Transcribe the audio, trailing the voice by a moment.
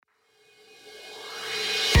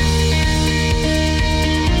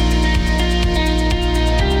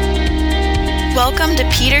Welcome to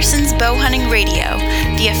Peterson's Bow Hunting Radio,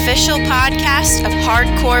 the official podcast of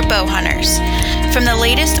hardcore bow hunters. From the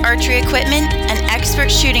latest archery equipment and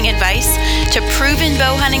expert shooting advice to proven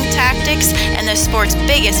bow hunting tactics and the sport's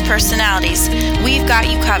biggest personalities, we've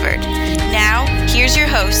got you covered. Now, here's your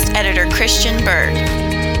host, Editor Christian Berg.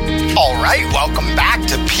 All right, welcome back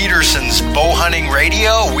to Peterson's Bow Hunting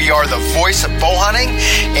Radio. We are the voice of bow hunting,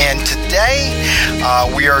 and today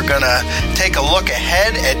we are going to take a look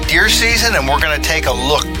ahead at deer season, and we're going to take a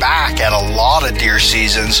look back at a lot of deer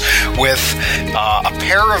seasons with a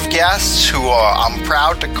pair of guests who I'm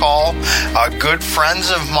proud to call good friends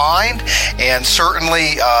of mine, and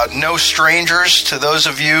certainly no strangers to those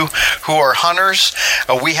of you who are hunters.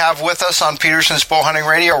 We have with us on Peterson's Bow Hunting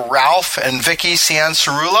Radio Ralph and Vicky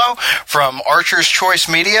Ciancerulo from Archer's Choice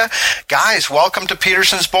Media. Guys, welcome to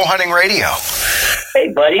Peterson's Bow Hunting Radio.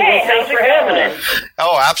 Hey, buddy. Hey, thanks for having us.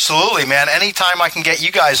 Oh, absolutely, man. Anytime I can get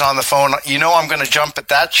you guys on the phone, you know I'm going to jump at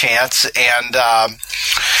that chance. And,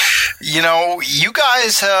 you know, you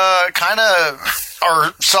guys kind of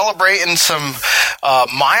are celebrating some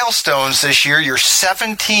milestones this year, your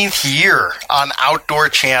 17th year on Outdoor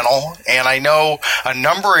Channel, and I know a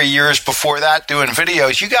number of years before that doing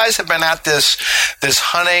videos. You guys have been at this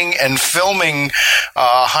hunting and filming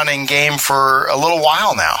hunting game for a little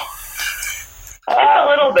while now. A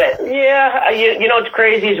little bit, yeah. You know what's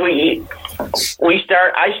crazy is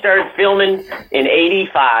I started filming in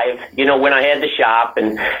 '85. You know, when I had the shop,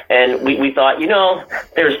 and we thought, you know,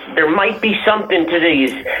 there might be something to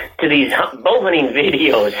these bow hunting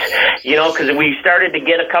videos. You know, because we started to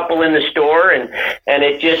get a couple in the store, and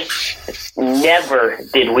it just never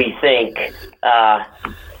did we think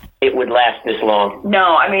it would last this long.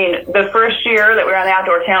 No, I mean, the first year that we were on the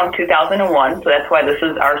Outdoor Channel was 2001, so that's why this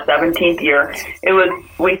is our 17th year.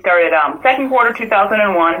 We started second quarter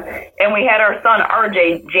 2001, and we had our son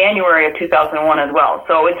RJ January of 2001 as well.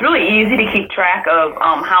 So it's really easy to keep track of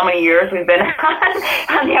how many years we've been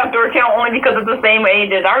on the Outdoor Channel, only because it's the same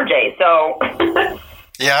age as RJ. So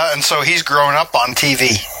yeah, and so he's grown up on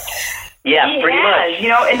TV. Yeah, pretty much. You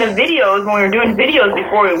know, in the videos, when we were doing videos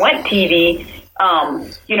before we went TV,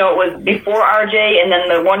 you know, it was before RJ, and then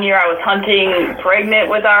the one year I was hunting pregnant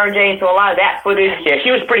with RJ, so a lot of that footage. Yeah, she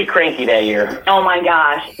was pretty cranky that year. Oh my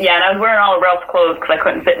gosh. Yeah, and I was wearing all of Ralph's clothes because I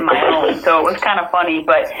couldn't fit in my own, so it was kind of funny.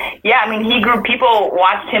 But yeah, I mean, people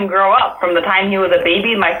watched him grow up from the time he was a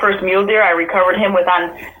baby. My first mule deer, I recovered him with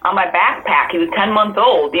on my backpack. He was 10 months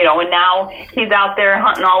old, you know, and now he's out there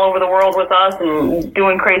hunting all over the world with us and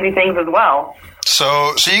doing crazy things as well.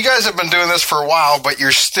 So you guys have been doing this for a while, but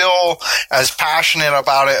you're still as passionate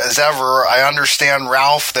about it as ever. I understand,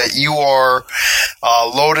 Ralph, that you are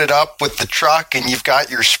loaded up with the truck, and you've got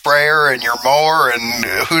your sprayer and your mower and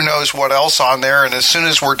who knows what else on there. And as soon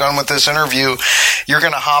as we're done with this interview, you're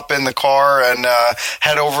going to hop in the car and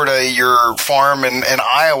head over to your farm in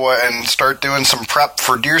Iowa and start doing some prep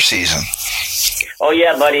for deer season. Oh,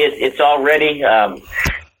 yeah, buddy. It's all ready.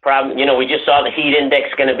 Problem, you know, we just saw the heat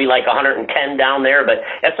index going to be like 110 down there, but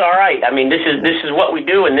that's all right. I mean, this is what we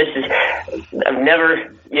do, and I've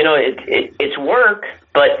never, you know, it's work,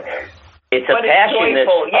 but it's a passion.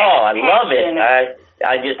 I love it.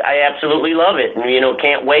 I absolutely love it, and, you know,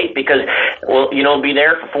 can't wait because we'll, you know, be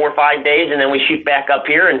there for 4 or 5 days, and then we shoot back up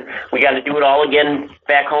here, and we got to do it all again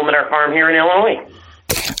back home at our farm here in Illinois.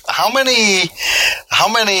 How many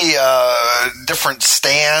different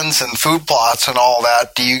stands and food plots and all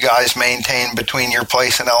that do you guys maintain between your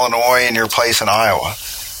place in Illinois and your place in Iowa?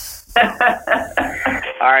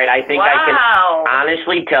 All right, I think I can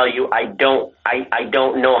honestly tell you I don't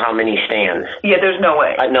know how many stands. Yeah, there's no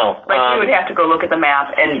way. No. Like, you would have to go look at the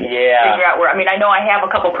map and figure out where. I mean, I know I have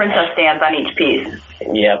a couple princess stands on each piece.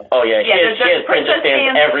 Yeah. Oh, yeah. She has princess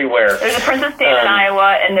stands everywhere. There's a princess stand in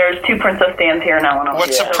Iowa, and there's 2 princess stands here in Illinois.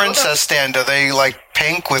 What's a princess stand? Are they like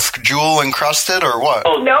pink with jewel encrusted, or what?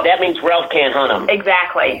 Oh, no. That means Ralph can't hunt them.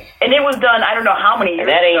 Exactly. And it was done, I don't know how many years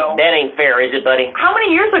ago. That ain't fair, is it, buddy? How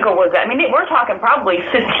many years ago was that? I mean, we're talking probably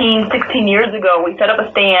 15, 16 years ago. We set up a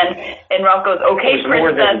stand, and Ralph goes, okay, it was princess.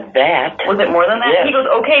 More than that. Was it more than that? Yeah. He goes,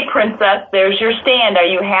 okay, princess, there's your stand. Are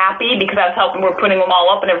you happy? Because I was helping, we're putting them all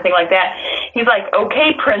up and everything like that. He's like,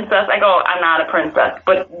 okay, princess. I go, I'm not a princess.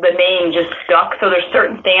 But the name just stuck. So there's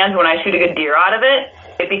certain stands, when I shoot a good deer out of it,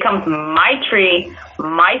 it becomes my tree,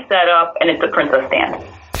 my setup, and it's a princess stand.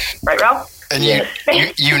 Right, Ralph? And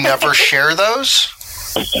you never share those?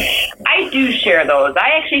 I do share those.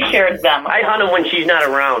 I actually shared them. I hunt them when she's not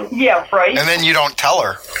around. Yeah, right. And then you don't tell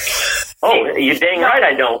her. Oh, you're dang right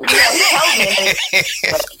I don't.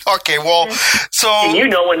 Okay, well, so... And you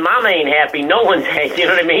know when Mama ain't happy, no one's happy, you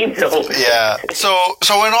know what I mean? So yeah.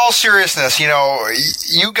 So in all seriousness,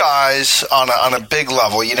 you guys on a big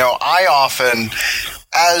level, I often...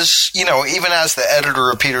 As, even as the editor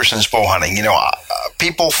of Peterson's Bow Hunting,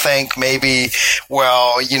 people think maybe,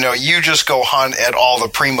 well, you just go hunt at all the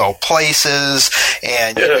primo places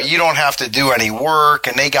and you don't have to do any work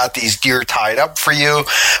and they got these deer tied up for you.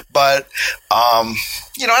 But, I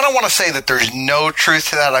don't want to say that there's no truth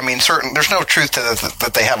to that. I mean, there's no truth to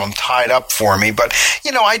that they have them tied up for me. But,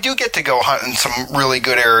 I do get to go hunt in some really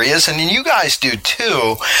good areas and you guys do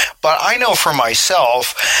too. But I know for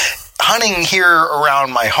myself, hunting here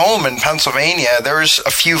around my home in Pennsylvania, there's a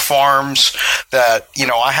few farms that,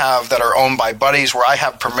 I have that are owned by buddies where I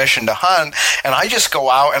have permission to hunt. And I just go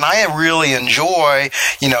out and I really enjoy,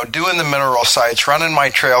 doing the mineral sites, running my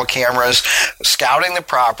trail cameras, scouting the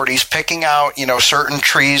properties, picking out, certain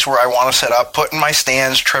trees where I want to set up, putting my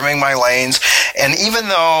stands, trimming my lanes. And even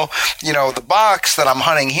though, the bucks that I'm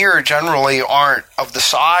hunting here generally aren't of the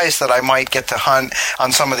size that I might get to hunt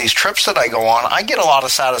on some of these trips that I go on, I get a lot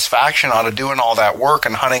of satisfaction out of doing all that work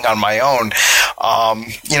and hunting on my own.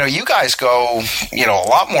 You guys go, a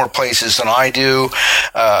lot more places than I do,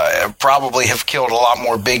 probably have killed a lot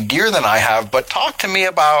more big deer than I have, but talk to me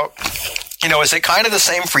about, is it kind of the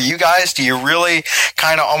same for you guys? Do you really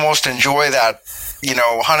kind of almost enjoy that,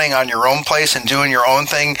 hunting on your own place and doing your own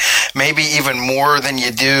thing, maybe even more than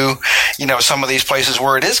you do, some of these places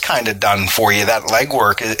where it is kind of done for you, that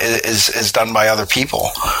legwork is done by other people?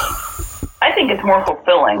 I think it's more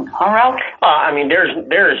fulfilling, huh, Ralph?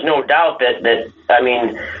 There is no doubt that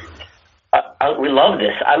we love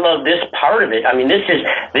this. I love this part of it. I mean, this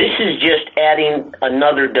is just adding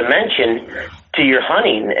another dimension to your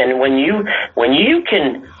hunting. And when you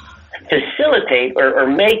can facilitate or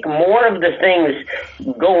make more of the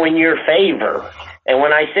things go in your favor. And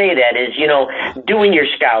when I say that is, doing your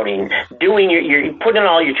scouting, doing your putting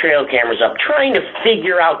all your trail cameras up, trying to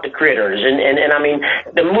figure out the critters and I mean,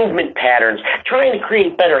 the movement patterns, trying to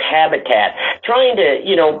create better habitat, trying to,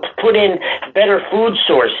 put in better food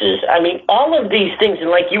sources. I mean, all of these things.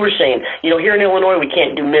 And like you were saying, here in Illinois, we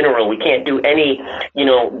can't do mineral. We can't do any,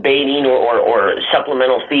 baiting or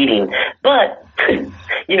supplemental feeding. But,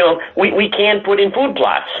 we can put in food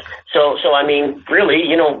plots. So I mean, really,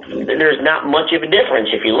 there's not much of a difference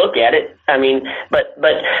if you look at it. I mean, but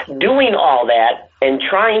doing all that and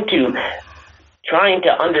trying to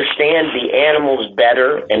understand the animals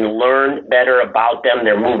better and learn better about them,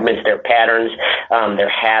 their movements, their patterns, their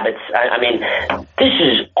habits. I mean, this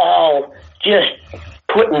is all just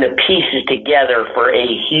putting the pieces together for a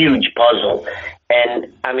huge puzzle.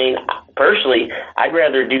 And I mean, personally, I'd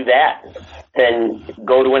rather do that than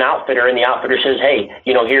go to an outfitter and the outfitter says, hey,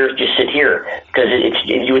 here, just sit here. Because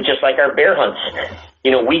it's just like our bear hunts.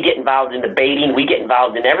 We get involved in the baiting, we get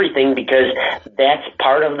involved in everything because that's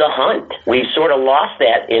part of the hunt. We've sort of lost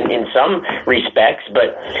that in some respects,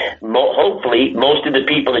 but hopefully most of the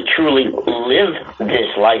people that truly live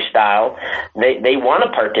this lifestyle, they want to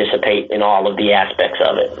participate in all of the aspects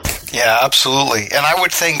of it. Yeah, absolutely. And I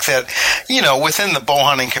would think that, within the bow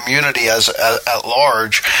hunting community at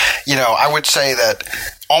large, I would say that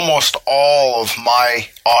almost all of my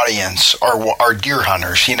audience are deer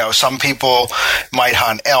hunters. Some people might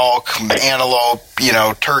hunt elk, antelope,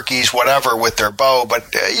 turkeys, whatever with their bow, but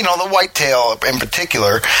the whitetail in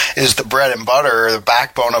particular is the bread and butter, the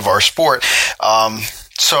backbone of our sport.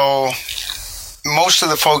 So most of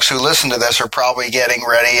the folks who listen to this are probably getting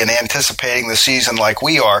ready and anticipating the season like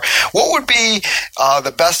we are. What would be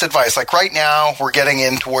the best advice? Like right now, we're getting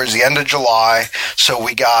in towards the end of July, so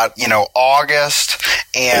we got, August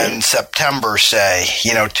and September, say,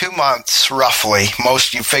 2 months roughly.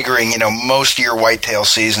 Most of your whitetail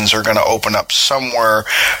seasons are going to open up somewhere,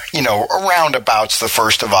 around about the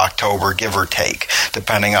 1st of October, give or take,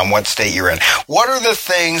 depending on what state you're in. What are the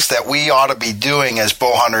things that we ought to be doing as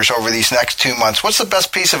bow hunters over these next 2 months? What's the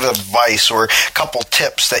best piece of advice or a couple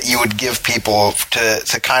tips that you would give people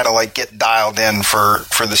to kind of like get dialed in for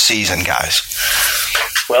the season, guys?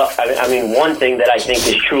 Well, I mean, one thing that I think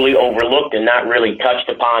is truly overlooked and not really touched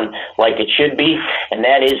upon like it should be, and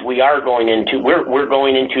that is we're going into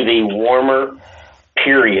the warmer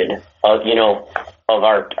period of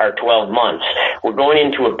our 12 months. We're going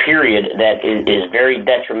into a period that is very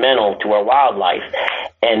detrimental to our wildlife,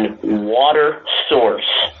 and water source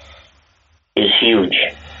is huge.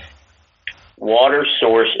 water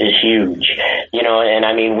source is huge, and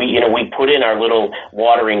I mean, we put in our little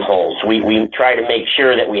watering holes. We try to make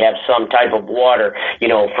sure that we have some type of water,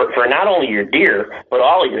 for not only your deer, but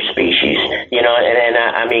all of your species, and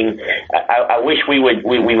I mean, I wish we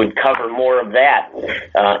would cover more of that,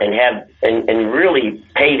 and have, and really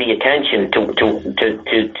pay the attention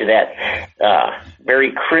to that,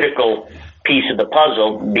 very critical piece of the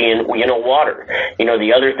puzzle being, water.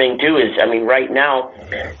 The other thing too is, I mean, right now,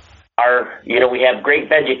 we have great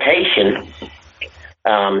vegetation,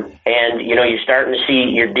 and you're starting to see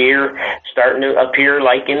your deer starting to appear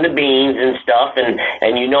like in the beans and stuff, and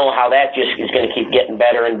how that just is going to keep getting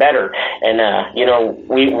better and better. And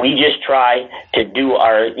we just try to do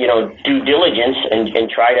our due diligence and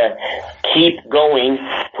try to keep going,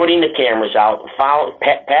 putting the cameras out,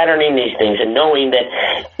 patterning these things, and knowing that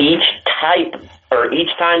each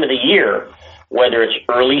time of the year, whether it's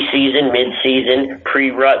early season, mid-season,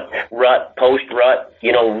 pre-rut, rut, post-rut,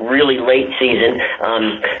 really late season,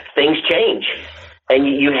 things change. And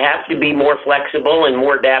you have to be more flexible and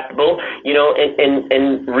more adaptable,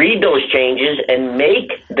 and read those changes and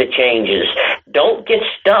make the changes. Don't get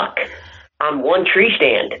stuck on one tree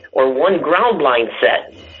stand or one ground line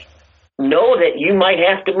set. Know that you might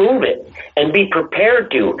have to move it and be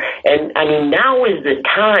prepared to. And I mean, now is the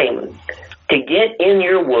time to get in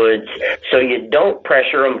your woods so you don't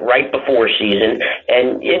pressure them right before season,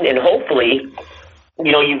 and hopefully,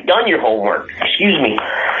 you've done your homework. Excuse me.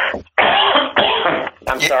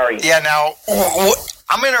 I'm sorry. Yeah, now,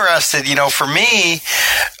 I'm interested, for me,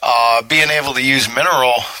 being able to use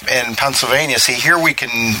mineral in Pennsylvania, see, here we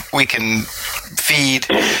can feed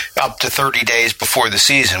up to 30 days before the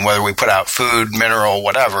season, whether we put out food, mineral,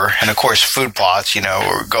 whatever, and of course food plots,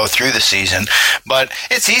 go through the season. But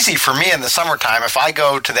it's easy for me in the summertime, if I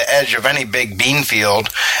go to the edge of any big bean field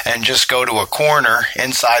and just go to a corner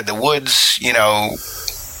inside the woods,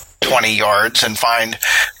 20 yards and find a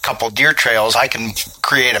couple deer trails, I can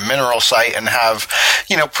create a mineral site and have,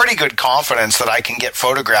 pretty good confidence that I can get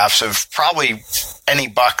photographs of probably any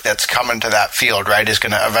buck that's coming to that field, right, is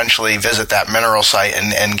going to eventually visit that mineral site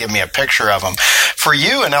and give me a picture of them. For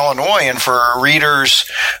you in Illinois and for readers,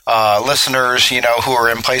 listeners, who are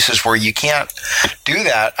in places where you can't do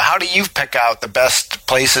that, how do you pick out the best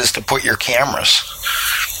places to put your cameras?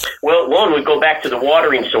 Well, one, we go back to the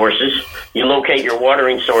watering sources. You locate your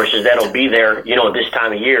watering sources that'll be there, this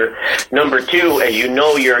time of year. Number two, as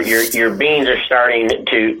your beans are starting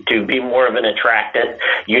to be more of an attractant.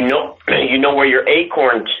 You know where your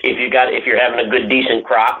acorns, if you're having a good decent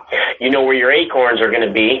crop, where your acorns are going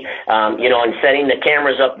to be, and setting the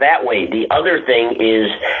cameras up that way. The other thing is,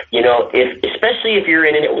 especially if you're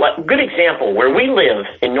in a good example where we live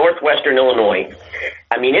in northwestern Illinois.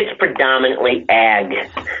 I mean, it's predominantly ag,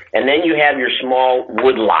 and then you have your small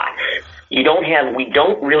wood lots. We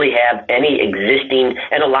don't really have any existing,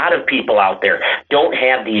 and a lot of people out there don't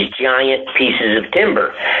have these giant pieces of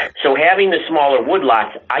timber. So having the smaller wood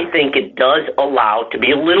lots, I think it does allow to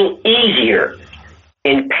be a little easier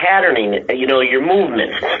in patterning, your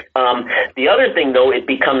movements. The other thing, though, it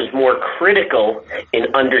becomes more critical in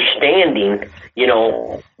understanding,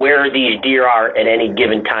 where these deer are at any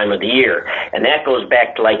given time of the year. And that goes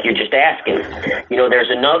back to, like you're just asking, there's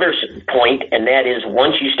another point, and that is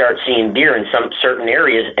once you start seeing deer in some certain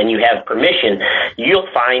areas and you have permission, you'll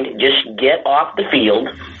find just get off the field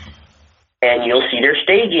and you'll see their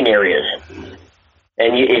staging areas.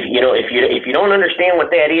 And if you don't understand what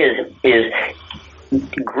that is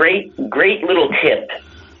great little tip.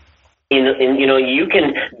 You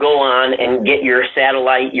can go on and get your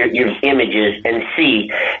satellite, your images, and see,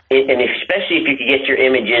 and especially if you could get your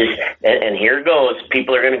images, and here it goes,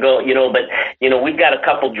 people are going to go, but, we've got a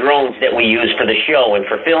couple drones that we use for the show and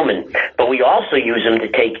for filming, but we also use them to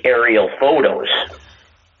take aerial photos.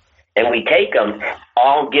 And we take them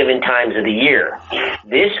all given times of the year.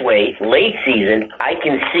 This way, late season, I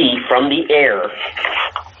can see from the air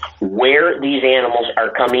where these animals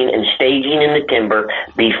are coming and staging in the timber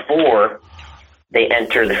before they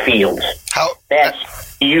enter the fields.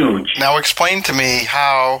 That's huge. Now explain to me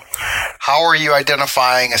how are you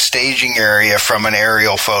identifying a staging area from an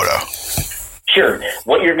aerial photo? Sure.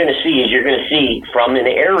 What you're going to see is from an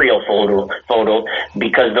aerial photo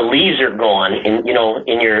because the leaves are gone in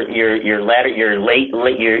your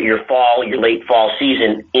late fall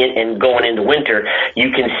season and going into winter,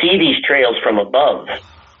 you can see these trails from above.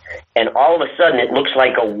 And all of a sudden, it looks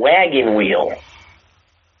like a wagon wheel.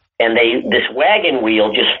 And this wagon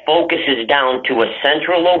wheel just focuses down to a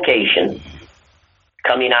central location.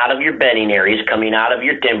 coming out of your bedding areas, coming out of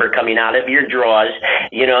your timber, coming out of your draws,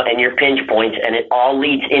 and your pinch points, and it all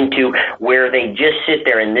leads into where they just sit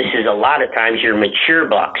there. And this is a lot of times your mature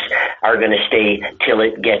bucks are going to stay till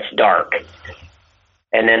it gets dark.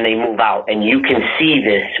 And then they move out, and you can see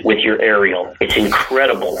this with your aerial. It's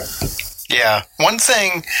incredible. Yeah. One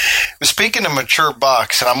thing, speaking of mature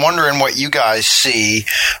bucks, and I'm wondering what you guys see,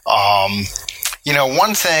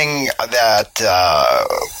 one thing that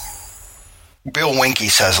Bill Winke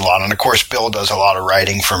says a lot, and of course Bill does a lot of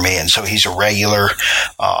writing for me, and so he's a regular.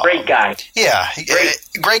 Great guy. Yeah,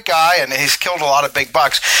 great guy, and he's killed a lot of big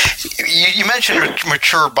bucks. You mentioned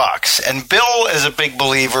mature bucks, and Bill is a big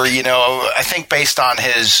believer, I think based on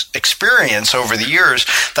his experience over the years,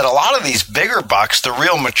 that a lot of these bigger bucks, the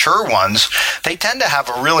real mature ones, they tend to have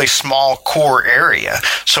a really small core area.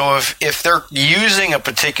 So if they're using a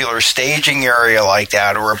particular staging area like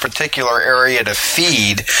that, or a particular area to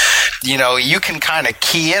feed, you can kind of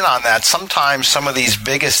key in on that. Sometimes some of these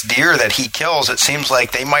biggest deer that he kills, it seems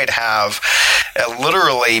like they might have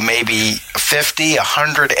literally maybe 50,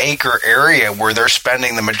 100 acre area where they're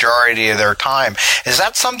spending the majority of their time. Is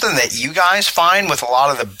that something that you guys find with a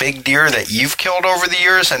lot of the big deer that you've killed over the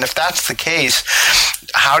years? And if that's the case,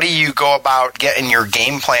 how do you go about getting your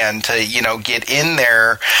game plan to, get in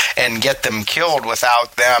there and get them killed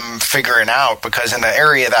without them figuring out? Because in an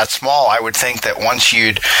area that small, I would think that once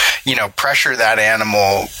you'd, pressure that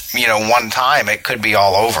animal, one time, it could be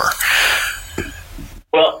all over.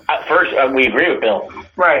 Well, first, we agree with Bill.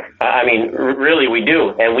 Right. I mean, really, we do.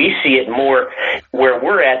 And we see it more where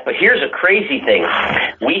we're at. But here's a crazy thing.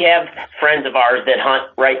 We have friends of ours that hunt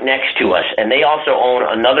right next to us, and they also own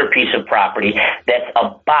another piece of property that's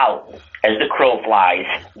about, as the crow flies,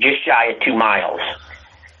 just shy of 2 miles.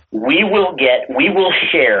 We will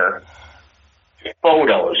share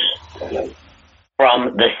photos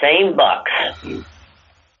from the same bucks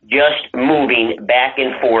just moving back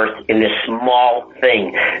and forth in this small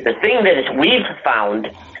thing. The thing that we've found,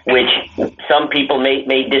 which some people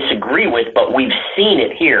may disagree with, but we've seen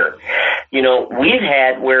it here. We've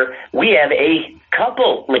had where we have a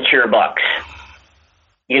couple mature bucks,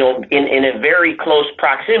 in a very close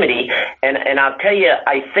proximity. And I'll tell you,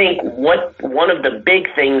 I think one of the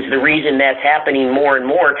big things, the reason that's happening more and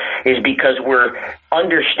more is because we're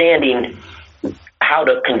understanding how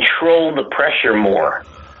to control the pressure more.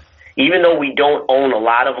 Even though we don't own a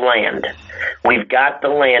lot of land, we've got the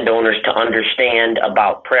landowners to understand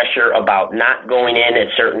about pressure, about not going in at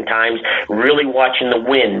certain times, really watching the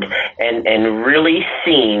wind, and really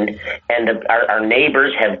seeing. And our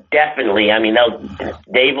neighbors have definitely,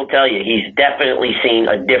 Dave will tell you, he's definitely seen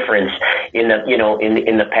a difference in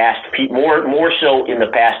the past, more so in the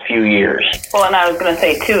past few years. Well, and I was going to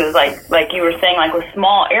say too is like you were saying, like with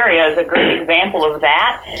small areas, a great example of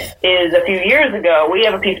that is a few years ago we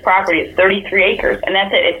have a piece of property. It's 33 acres, and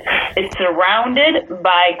that's it. It's surrounded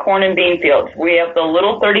by corn and bean fields. We have the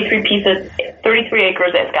little 33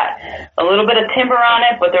 acres that's got a little bit of timber on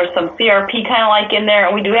it, but there's some CRP kind of like in there,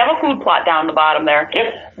 and we do have a food plot down the bottom there.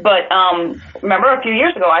 Yep. But remember a few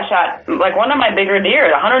years ago I shot like one of my bigger deer,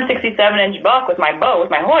 a 167-inch buck with my bow,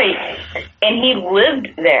 with my Hoyt, and he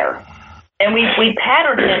lived there. And we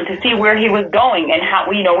patterned him to see where he was going and how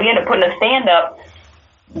we ended up putting a stand up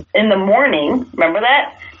in the morning. Remember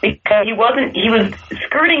that? Because he was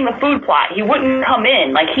skirting the food plot. He wouldn't come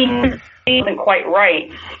in. Like he wasn't quite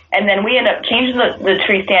right. And then we ended up changing the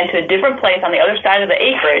tree stand to a different place on the other side of the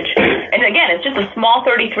acreage. And again, it's just a small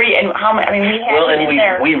 33. And we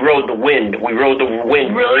had we rode the wind. We rode the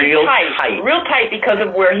wind real tight. Real tight because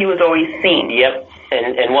of where he was always seen. Yep.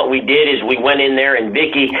 And what we did is we went in there, and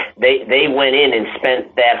Vicky, they went in and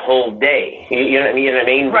spent that whole day. You know what I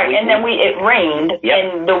mean? Right, and then it rained, yep.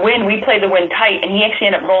 And the wind, we played the wind tight, and he actually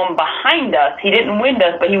ended up going behind us. He didn't wind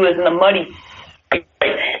us, but he was in the muddy. And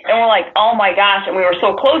we're like, oh my gosh, and we were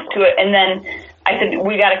so close to it. And then I said,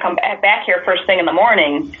 we got to come back here first thing in the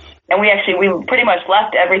morning. And we pretty much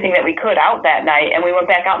left everything that we could out that night, and we went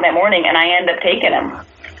back out in that morning, and I ended up taking him.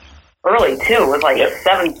 Early too, it was like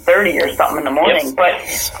 7:30 or something in the morning. Yep. But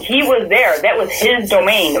he was there. That was his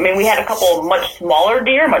domain. We had a couple of much smaller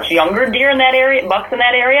deer, much younger deer in that area, bucks in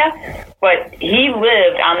that area. But he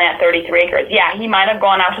lived on that 33 acres. Yeah, he might have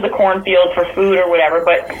gone out to the cornfield for food or whatever,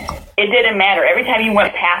 but it didn't matter. Every time you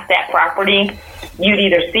went past that property, you'd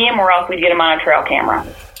either see him or else we'd get him on a trail camera.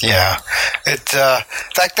 Yeah,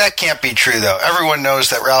 that can't be true though. Everyone knows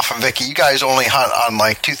that Ralph and Vicky, you guys only hunt on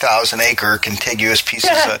like 2,000 acre contiguous pieces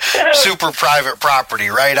of super private property,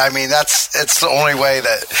 right? It's the only way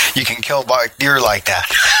that you can kill deer like that.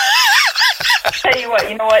 Tell you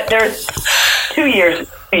what, there's 2 years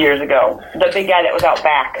ago, the big guy that was out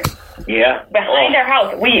back, Yeah. Behind our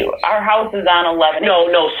house. Our house is on 11.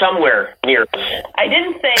 No, somewhere near us. I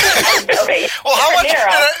didn't say. Okay. Well, how much? Near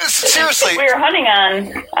us. Seriously. We were hunting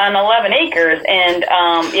on 11 acres, and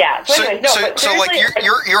yeah. So, anyways, so like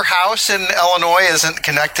your house in Illinois isn't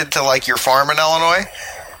connected to like your farm in Illinois?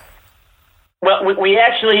 Well,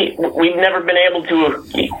 we've never been able to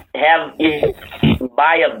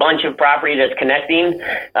buy a bunch of property that's connecting.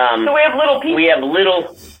 So we have little pieces. We have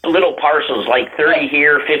little parcels, like 30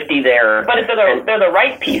 here, 50 there. But they're the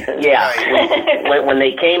right pieces. Yeah. When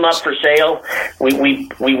they came up for sale, we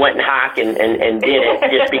went and hocked and did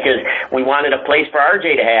it just because we wanted a place for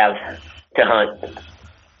RJ to have to hunt.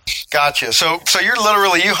 Gotcha. So you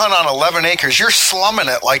hunt on 11 acres. You're slumming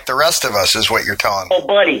it like the rest of us is what you're telling me. Oh,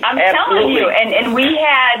 buddy. I'm absolutely. telling you.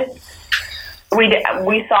 And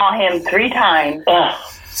we saw him 3 times, and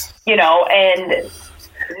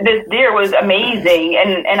this deer was amazing.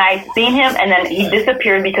 And I seen him, and then he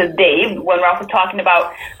disappeared because Dave, when Ralph was talking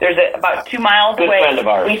about, there's about 2 miles Good away. Friend of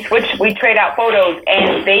ours. We trade out photos,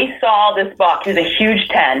 and they saw this buck. He was a huge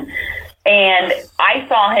 10. And I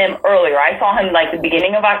saw him earlier. I saw him like the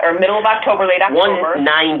beginning of or middle of October, late October.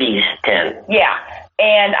 190s 10. Yeah.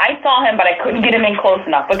 And I saw him, but I couldn't get him in close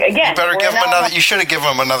enough. But again, you better give him another. You should have given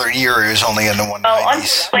him another year. He was only in the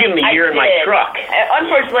 190s. Give him a year in my truck.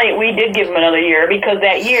 Unfortunately, we did give him another year because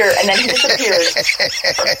that year, and then he disappeared.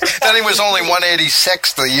 Then he was only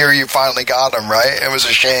 186 the year you finally got him, right? It was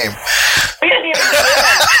a shame. We didn't even get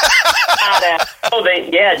him.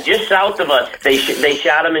 Just south of us, they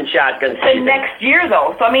shot him in shotgun season. The next year,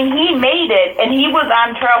 though. So, I mean, he made it, and he was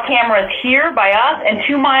on trail cameras here by us and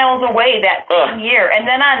 2 miles away that same year. And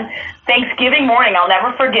then on Thanksgiving morning, I'll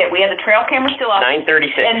never forget, we had the trail camera still up.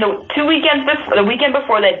 9:36. And the weekend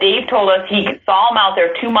before that, Dave told us he saw him out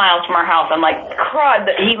there 2 miles from our house. I'm like, crud,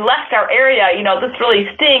 he left our area. This really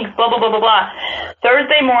stinks, blah, blah, blah, blah, blah.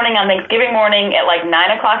 Thursday morning on Thanksgiving morning at like 9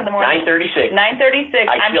 o'clock in the morning. 9:36. 9:36.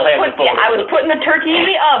 I was putting the turkey in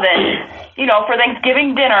the oven, for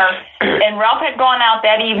Thanksgiving dinner. And Ralph had gone out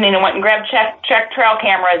that evening and went and grabbed check trail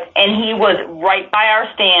cameras, and he was right by our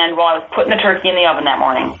stand while I was putting the turkey in the oven that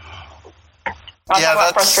morning.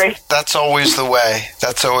 Yeah, that's always the way.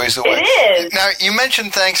 That's always the way. It is. Now, you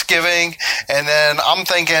mentioned Thanksgiving, and then I'm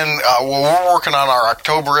thinking, we're working on our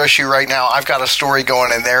October issue right now. I've got a story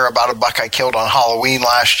going in there about a buck I killed on Halloween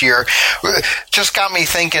last year. Just got me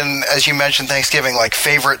thinking, as you mentioned Thanksgiving, like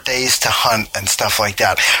favorite days to hunt and stuff like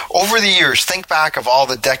that. Over the years, think back of all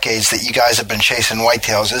the decades that you guys have been chasing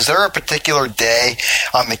whitetails. Is there a particular day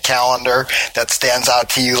on the calendar that stands out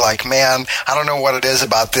to you like, man, I don't know what it is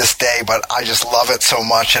about this day, but I just love it so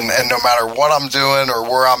much, and no matter what I'm doing or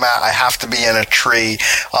where I'm at, I have to be in a tree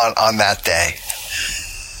on that day?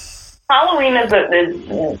 Halloween is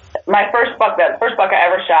my first buck. That first buck I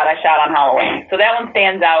ever shot, I shot on Halloween, so that one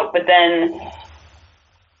stands out. But then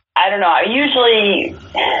I don't know. Usually,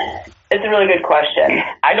 it's a really good question.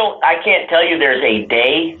 I can't tell you there's a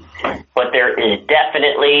day, but there is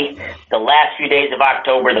definitely the last few days of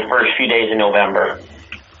October, the first few days of November.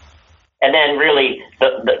 And then really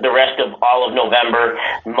the rest of all of November,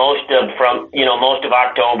 most of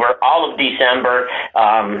October, all of December,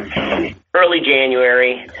 early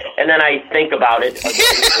January, and then I think about it.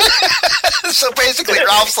 So basically,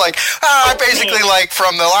 Ralph's like, I basically like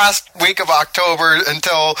from the last week of October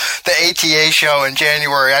until the ATA show in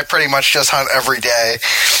January, I pretty much just hunt every day.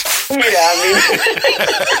 Yeah,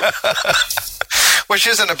 Which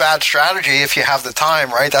isn't a bad strategy if you have the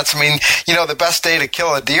time, right? The best day to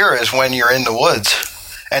kill a deer is when you're in the woods.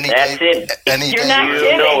 That's it. You're not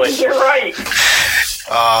kidding. You're right.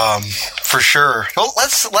 For sure. Well,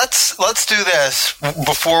 let's do this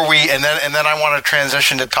before and then I want to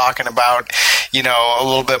transition to talking about, a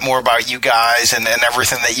little bit more about you guys and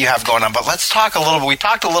everything that you have going on. But let's talk we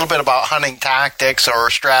talked a little bit about hunting tactics or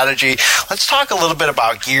strategy. Let's talk a little bit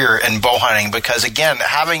about gear and bow hunting, because again,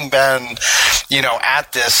 having been,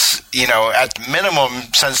 at this, at minimum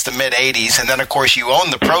since the mid 80s. And then of course you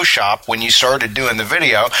owned the pro shop when you started doing the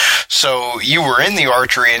video. So you were in the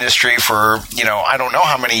archery industry for, I don't know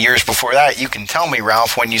how many years before that. You can tell me,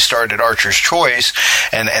 Ralph, when you started Archer's Choice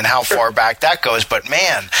and how far back that goes. But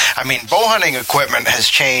man, bow hunting equipment has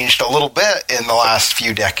changed a little bit in the last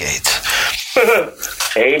few decades.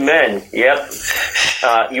 Amen. Yep.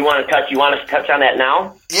 You want to touch on that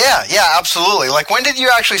now? Yeah, absolutely. Like, when did you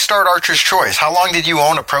actually start Archer's Choice? How long did you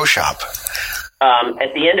own a pro shop?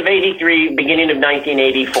 At the end of '83, beginning of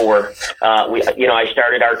 1984, I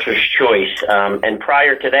started Archer's Choice. And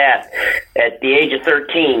prior to that, at the age of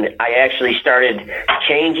 13, I actually started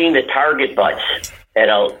changing the target butts at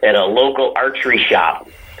a local archery shop.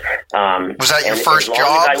 Was that your first as long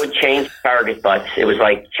job? As I would change target butts. It was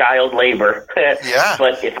like child labor. Yeah.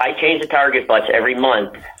 But if I changed the target butts every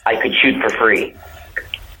month, I could shoot for free.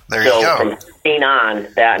 There you So go. from 15 on,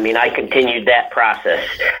 I continued that process.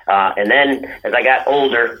 And then as I got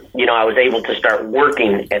older, I was able to start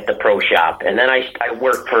working at the pro shop. And then I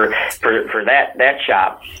worked for that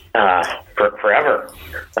shop for forever.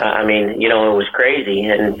 It was crazy.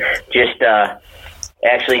 And just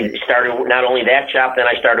actually started not only that shop, then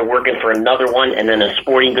I started working for another one and then a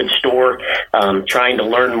sporting goods store, trying to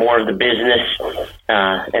learn more of the business.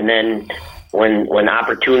 And then when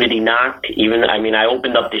opportunity knocked, I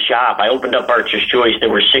opened up the shop. I opened up Archer's Choice. There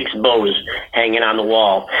were 6 bows hanging on the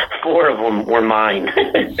wall. 4 of them were mine.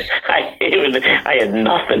 I had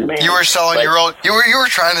nothing, man. You were selling your old. You were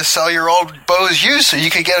trying to sell your old bows used so you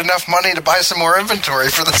could get enough money to buy some more inventory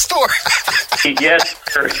for the store. Yes,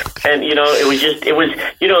 sir. And it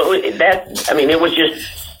was just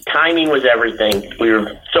timing was everything. We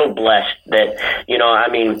were so blessed that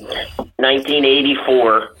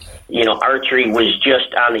 1984. Archery was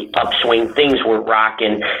just on the upswing. Things were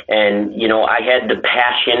rocking, and I had the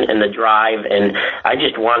passion and the drive, and I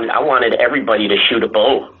wanted everybody to shoot a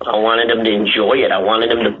bow. I wanted them to enjoy it. I wanted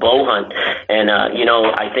them to bow hunt, and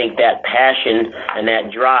I think that passion and that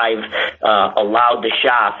drive allowed the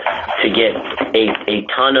shop to get a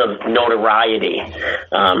ton of notoriety.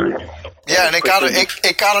 Yeah, and it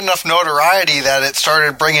got enough notoriety that it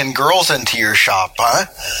started bringing girls into your shop, huh?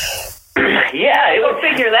 Yeah, Go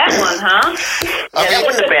figure that one, huh? that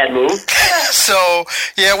wasn't a bad move. So,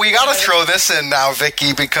 yeah, we got to throw this in now,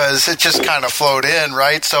 Vicki, because it just kind of flowed in,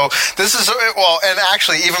 right? So this is, and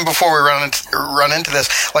actually, even before we run into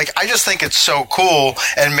this, I just think it's so cool,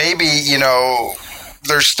 and maybe,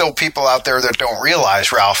 there's still people out there that don't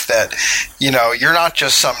realize, Ralph, that, you're not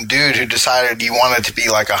just some dude who decided you wanted to be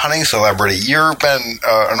like a hunting celebrity. You've been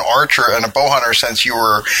an archer and a bow hunter since you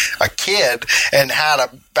were a kid and had a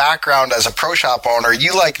background as a pro shop owner.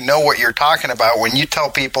 You know what you're talking about when you tell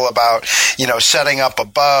people about, setting up a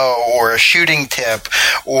bow or a shooting tip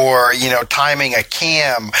or, timing a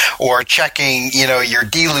cam or checking, your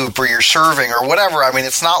D-loop or your serving or whatever.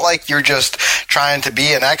 It's not like you're just trying to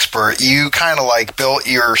be an expert. You kind of built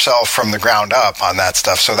yourself from the ground up on that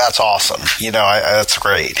stuff. So that's awesome. That's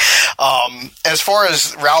great. As far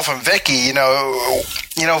as Ralph and Vicki,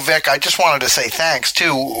 Vic, I just wanted to say thanks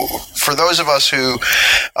too for those of us who,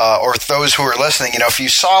 or those who are listening. If you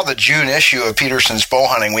saw the June issue of Peterson's Bow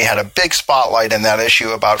Hunting, we had a big spotlight in that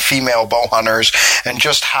issue about female bow hunters and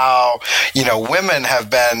just how, women have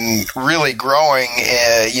been really growing,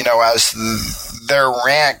 as their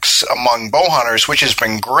ranks among bow hunters, which has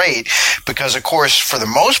been great because, of course, for the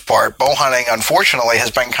most part, bow hunting, unfortunately,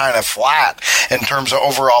 has been kind of flat in terms of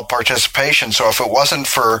overall participation. So if it wasn't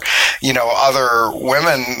for, other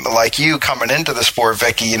women like you coming into the sport,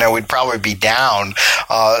 Vicki, we'd probably be down.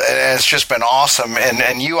 And it's just been awesome.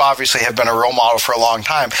 And you obviously have been a role model for a long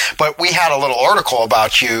time. But we had a little article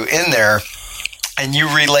about you in there. And you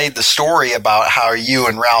relayed the story about how you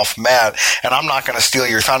and Ralph met, and I'm not going to steal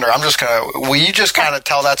your thunder. Will you just kind of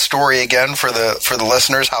tell that story again for the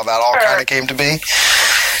listeners, how that all kind of came to be?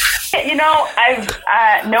 I've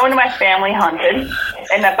no one in my family hunted,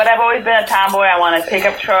 but I've always been a tomboy. I want to pick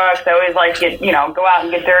up trucks. I always like to go out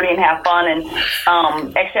and get dirty and have fun. And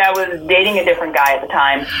actually, I was dating a different guy at the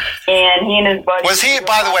time, and he and his buddy. Was he?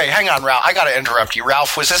 By the way, hang on, Ralph. I got to interrupt you,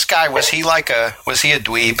 Ralph. Was this guy? Was he a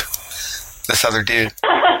dweeb? This other dude,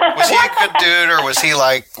 was he a good dude or was he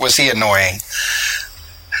annoying?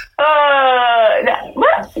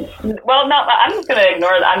 Well, no, I'm just going to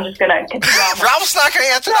ignore that. I'm just going to continue on. Ralph's not going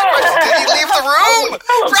to answer that question. Did he leave the room?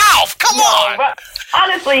 Ralph, come on. But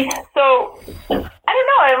honestly, so I don't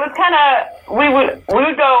know. It was kind of, we would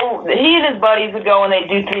go, he and his buddies would go and they'd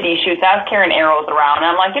do 3D shoots. I was carrying arrows around,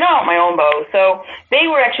 and I'm like, I want my own bow. So they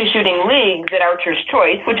were actually shooting leagues at Archer's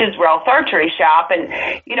Choice, which is Ralph's archery shop. And,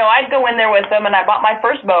 I'd go in there with them, and I bought my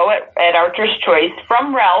first bow at Archer's Choice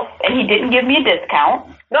from Ralph, and he didn't give me a discount.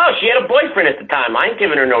 No, she had a boyfriend at the time. I ain't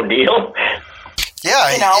giving her no deal.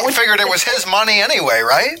 Yeah, he figured it was his money anyway,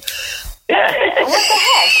 right? What the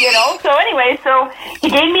heck, So anyway, he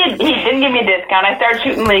didn't give me a discount. I started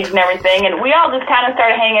shooting leagues and everything, and we all just kind of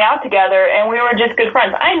started hanging out together, and we were just good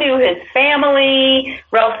friends. I knew his family,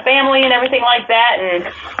 Ralph's family, and everything like that, and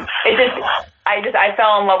it just, I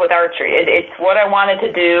fell in love with archery. It's what I wanted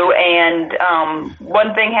to do, and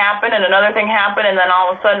one thing happened, and another thing happened, and then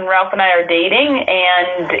all of a sudden Ralph and I are dating,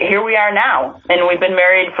 and here we are now. And we've been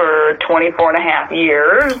married for 24 and a half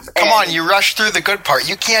years. Come on, you rushed through the good part.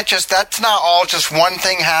 You can't that's not all just one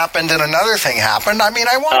thing happened and another thing happened. I mean,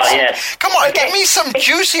 I want come on, give me some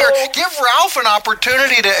juice here. Give Ralph an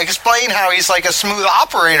opportunity to explain how he's like a smooth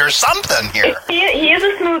operator or something here. He is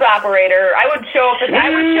a smooth operator. I would show up. I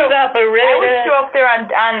would show up there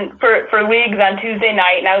for leagues on Tuesday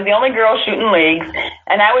night, and I was the only girl shooting leagues.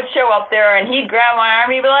 And I would show up there, and he'd grab my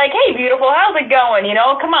arm. He'd be like, "Hey, beautiful, how's it going? You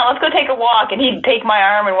know, come on, let's go take a walk." And he'd take my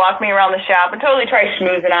arm and walk me around the shop and totally try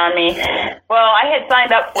schmoozing on me. Well, I had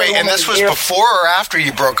signed up. Wait, and this was before or after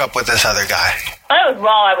you broke up with this other guy? That was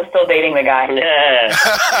while I was still dating the guy. Yeah.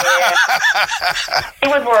 He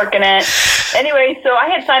was working it. Anyway, so I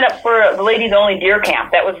had signed up for the ladies only deer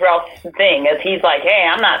camp. That was Ralph's thing. As he's like, "Hey,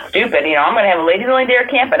 I'm not stupid. You know, I'm going to have a ladies only deer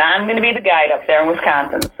camp, and I'm going to be the guide up there in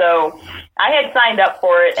Wisconsin." So I had signed up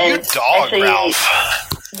for it. And you dog, actually, Ralph.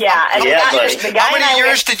 Yeah. And the guy how many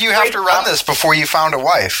years did you have to run this before you found a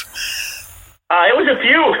wife? It was a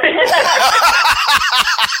few.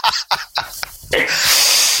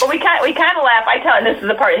 Well, we kind of laugh. I tell him, this is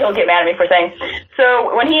the part he'll get mad at me for saying.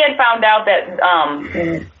 So when he had found out that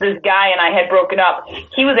this guy and I had broken up,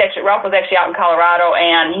 Ralph was actually out in Colorado,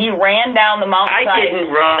 and he ran down the mountainside. I didn't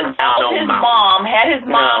run down the mountain. His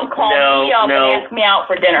mom called me up and asked me out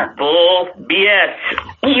for dinner. Bull BS.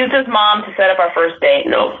 He used his mom to set up our first date.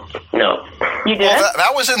 No. You did? Well,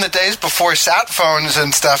 that was in the days before sat phones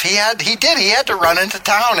and stuff. He had to run into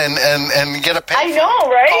town and get a payphone. I know,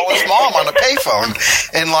 right? Call his mom on a payphone,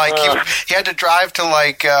 and he had to drive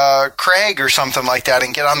to Craig or something like that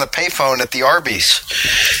and get on the payphone at the Arby's.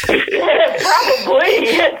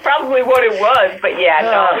 Probably what it was. But yeah,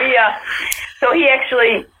 no. So he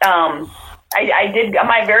actually, I did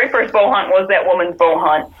my very first bow hunt was that woman's bow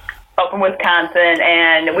hunt up in Wisconsin,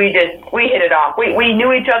 and we hit it off. We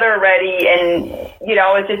knew each other already, and you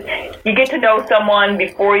know, it's just you get to know someone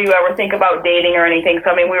before you ever think about dating or anything.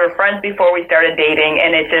 So I mean, we were friends before we started dating,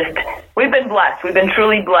 and we've been blessed. We've been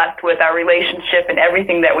truly blessed with our relationship and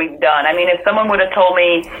everything that we've done. I mean, if someone would have told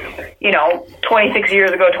me, 26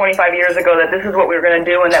 years ago, 25 years ago, that this is what we were going to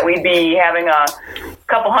do and that we'd be having a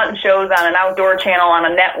couple hunting shows on an outdoor channel on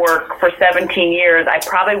a network for 17 years, I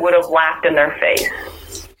probably would have laughed in their face.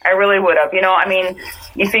 I really would have.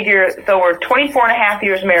 You figure, so we're 24 and a half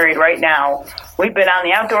years married right now. We've been on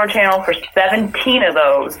the Outdoor Channel for 17 of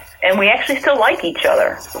those, and we actually still like each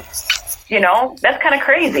other. That's kind of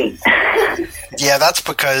crazy. Yeah, that's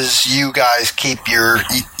because you guys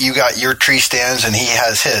you got your tree stands and he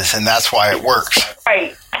has his, and that's why it works.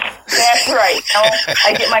 Right. That's right.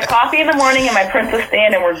 I get my coffee in the morning and my Princess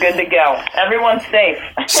stand, and we're good to go. Everyone's safe.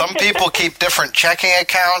 Some people keep different checking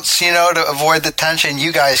accounts, to avoid the tension.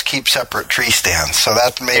 You guys keep separate tree stands, so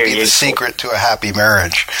that may be the secret to a happy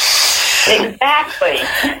marriage. Exactly.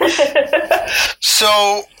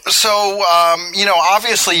 So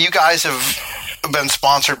obviously you guys have been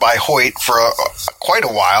sponsored by Hoyt for quite a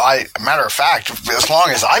while. Matter of fact, as long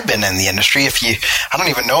as I've been in the industry, I don't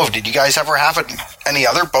even know did you guys ever have any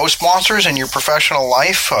other bow sponsors in your professional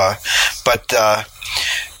life?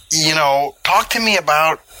 Talk to me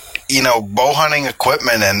about bow hunting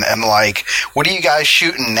equipment and what are you guys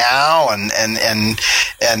shooting now and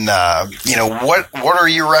what are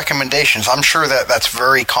your recommendations? I'm sure that's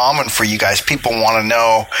very common for you guys. People want to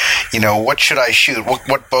know, what should I shoot?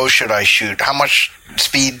 What bow should I shoot? How much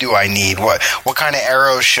speed do I need? What kind of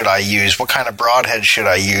arrows should I use? What kind of broadhead should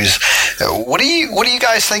I use? What do you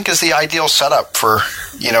guys think is the ideal setup for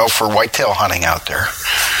whitetail hunting out there?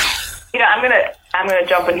 I'm gonna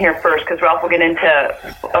jump in here first because Ralph will get into,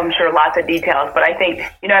 I'm sure, lots of details. But I think,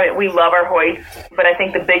 we love our Hoyts, but I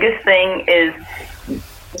think the biggest thing is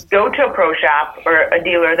go to a pro shop or a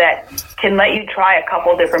dealer that can let you try a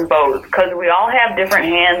couple different bows, because we all have different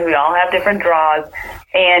hands, we all have different draws,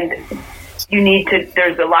 and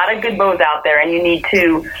there's a lot of good bows out there, and you need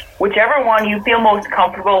to, whichever one you feel most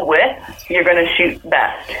comfortable with, you're going to shoot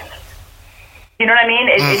best. You know what I mean?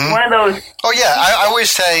 It's one of those. Oh yeah, I always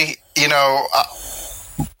say,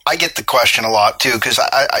 I get the question a lot too, because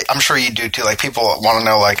I'm sure you do too. Like, people want to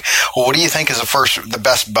know, well, what do you think is the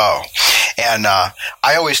best bow? And I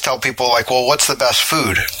always tell people, well, what's the best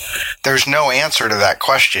food? There's no answer to that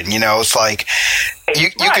question. It's like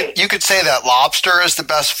you could say that lobster is the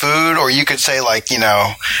best food, or you could say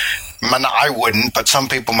I wouldn't, but some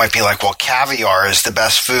people might be well, caviar is the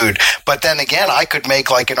best food. But then again, I could make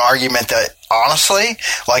an argument that honestly,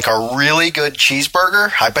 like a really good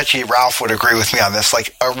cheeseburger, I bet you Ralph would agree with me on this,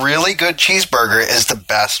 like a really good cheeseburger is the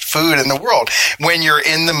best food in the world when you're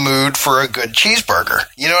in the mood for a good cheeseburger.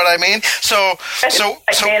 You know what I mean? So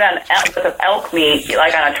made on with elk meat,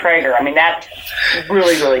 like on a Traeger. I mean, that's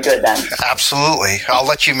really, really good then. Absolutely. I'll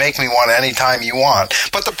let you make me one anytime you want.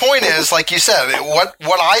 But the point is, like you said, what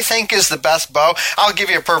I think is the best bow, I'll give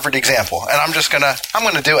you a perfect example, and I'm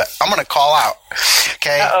gonna do it. I'm gonna call out.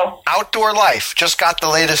 Okay. Uh-oh. Outdoor Life just got the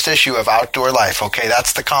latest issue of Outdoor Life. Okay,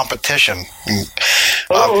 that's the competition.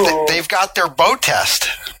 They've got their bow test.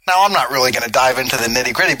 Now, I'm not really going to dive into the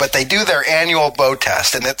nitty gritty, but they do their annual bow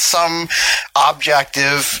test, and it's some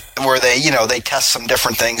objective where they test some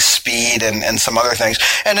different things, speed and some other things,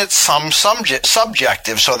 and it's some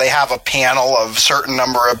subjective. So they have a panel of certain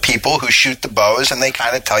number of people who shoot the bows, and they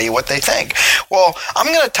kind of tell you what they think. Well, I'm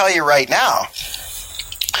going to tell you right now,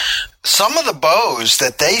 some of the bows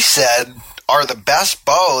that they said are the best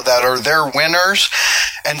bow that are their winners,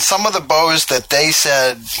 and some of the bows that they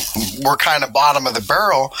said were kind of bottom of the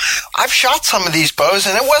barrel, I've shot some of these bows,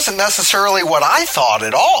 and it wasn't necessarily what I thought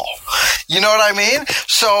at all. You know what I mean?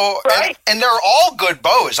 So, right. and they're all good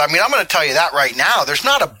bows. I mean, I'm going to tell you that right now. There's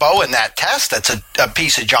not a bow in that test that's a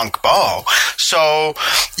piece of junk bow. So,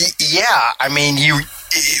 yeah, I mean,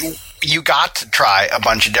 you got to try a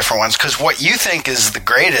bunch of different ones, because what you think is the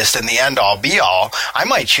greatest and the end-all, be-all, I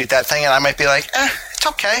might shoot that thing and I might be like, it's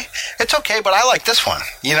okay, but I like this one.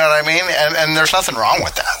 You know what I mean? And there's nothing wrong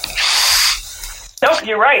with that. No,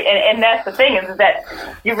 you're right, and that's the thing is that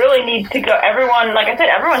you really need to go. Everyone, like I said,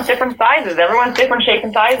 everyone's different sizes, everyone's different shape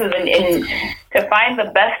and sizes, and to find the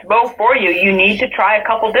best bow for you, you need to try a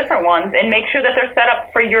couple different ones and make sure that they're set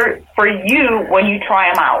up for you when you try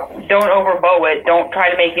them out. Don't overbow it. Don't try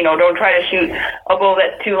to don't try to shoot a bow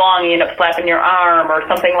that's too long and you end up slapping your arm or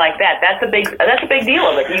something like that. That's a big deal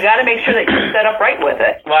of it. You got to make sure that you're set up right with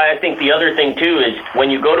it. Well, I think the other thing too is when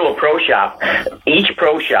you go to a pro shop, each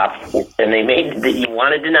pro shop, and you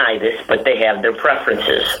want to deny this, but they have their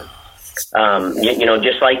preferences.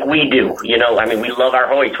 Just like we do. I mean, we love our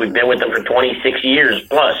Hoyts. We've been with them for 26 years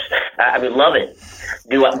plus. I mean, love it.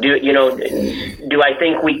 Do I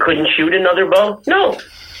think we couldn't shoot another bow? No.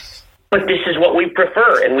 But this is what we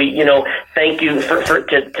prefer, and we, thank you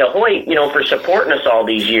to Hoyt, for supporting us all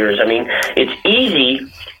these years. I mean, it's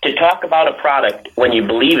easy to talk about a product when you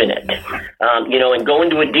believe in it, and going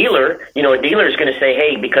to a dealer, a dealer is going to say,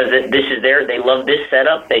 hey, because this is they love this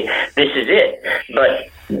setup, this is it. But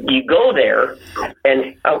you go there,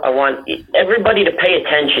 and I want everybody to pay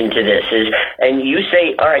attention to this. And you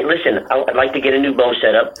say, all right, listen, I'd like to get a new bow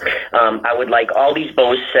set up. I would like all these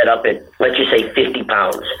bows set up at, let's just say, 50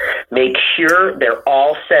 pounds. Make sure they're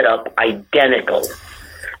all set up identical.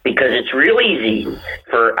 Because it's real easy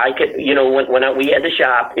when we had the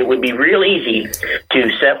shop, it would be real easy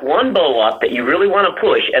to set one bow up that you really want to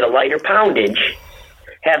push at a lighter poundage.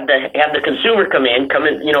 Have the consumer come in,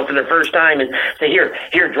 for the first time and say, here,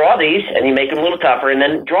 draw these, and you make them a little tougher, and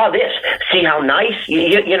then draw this. See how nice, you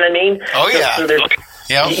know what I mean? Oh yeah. So there's,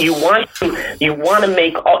 yep. You want to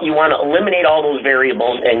eliminate all those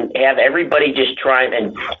variables and have everybody just try,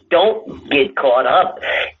 and don't get caught up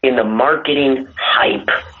in the marketing hype.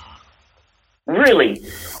 Really.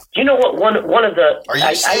 Do you know what one of the... Are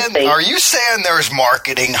you saying there's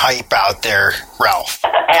marketing hype out there, Ralph?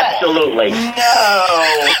 Absolutely.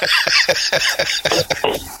 No.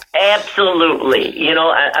 Absolutely.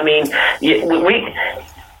 I mean,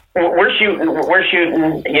 we're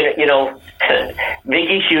shooting,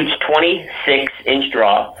 Vicky shoots 26-inch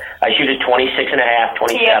draw. I shoot at 26 and a half,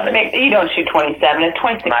 27. Yeah, you don't shoot 27. It's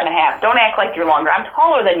 26 and a half. Don't act like you're longer. I'm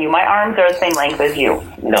taller than you. My arms are the same length as you.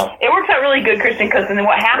 No. It works out really good, Christian, because then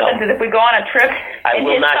what happens is if we go on a trip and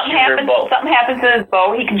something happens to his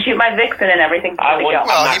bow, he can shoot my Vixen and everything.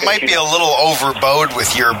 Well, he might be a little overbowed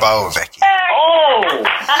with your bow, Vicky. Oh!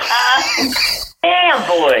 Damn,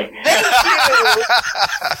 boy.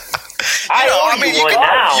 Thank you.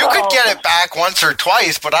 You could get it back once or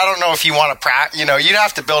twice, but I don't know if you want to practice. You'd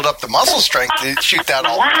have to build up the muscle strength to shoot that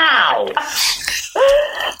all. Wow.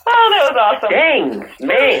 Oh, that was awesome. Dang,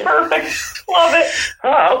 man. Perfect. Love it.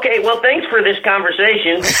 Oh, okay. Well, thanks for this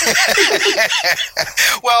conversation.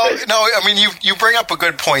 Well, no, I mean, you bring up a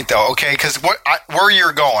good point, though, okay? Because where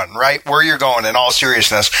you're going, right? Where you're going, in all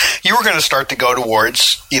seriousness, you were going to start to go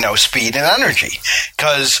towards, speed and energy.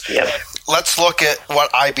 Because, let's look at what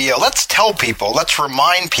IBO, let's tell people, let's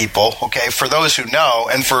remind people, okay, for those who know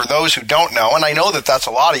and for those who don't know, and I know that that's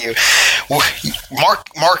a lot of you,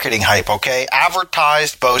 marketing hype, okay,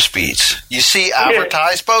 advertised bow speeds. You see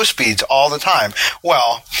advertised bow speeds all the time.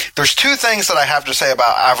 Well, there's two things that I have to say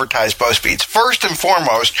about advertised bow speeds. First and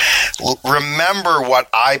foremost, remember what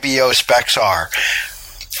IBO specs are.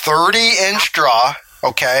 30-inch draw.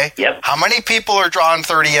 Okay. Yep. How many people are drawing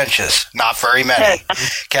 30 inches? Not very many.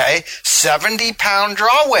 Okay. 70-pound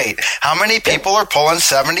draw weight. How many people are pulling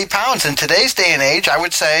 70 pounds? In today's day and age, I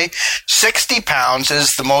would say 60 pounds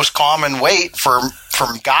is the most common weight from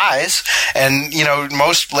guys. And, you know,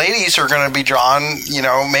 most ladies are going to be drawing, you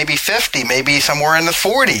know, maybe 50, maybe somewhere in the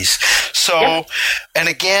 40s. So, and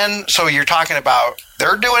again, so you're talking about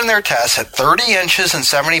they're doing their tests at 30 inches and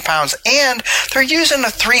 70 pounds, and they're using a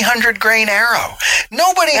 300 grain arrow.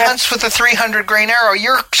 Nobody hunts with a 300 grain arrow.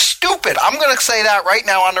 You're stupid. I'm going to say that right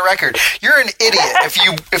now on the record. You're an idiot.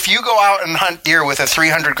 If you go out and hunt deer with a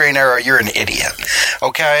 300 grain arrow, you're an idiot.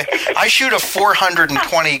 Okay? I shoot a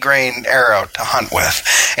 420 grain arrow to hunt with.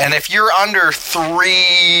 And if you're under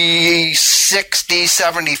 360,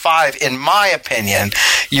 75, in my opinion,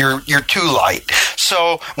 you're too light.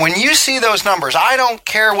 So when you see those numbers, I don't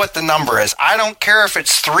care what the number is. I don't care if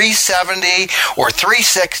it's 370 or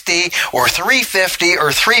 360 or 350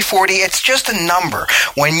 or 340. It's just a number.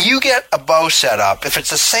 When you get a bow set up, if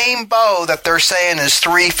it's the same bow that they're saying is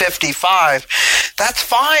 355, that's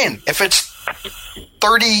fine. If it's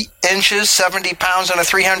 30 inches, 70 pounds, and a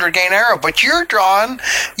 300 grain arrow, but you're drawing,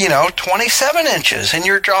 27 inches, and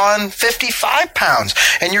you're drawing 55 pounds,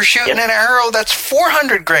 and you're shooting an arrow that's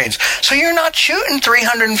 400 grains. So you're not shooting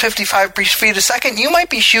 355 feet a second. You might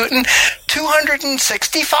be shooting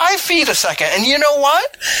 265 feet a second. And you know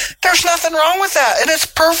what? There's nothing wrong with that, and it's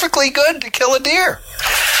perfectly good to kill a deer.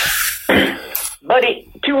 Buddy,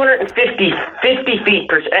 250 feet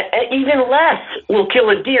per even less will kill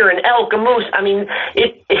a deer, an elk, a moose. I mean,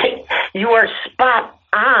 you are spot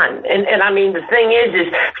on. And I mean, the thing is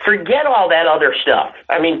forget all that other stuff.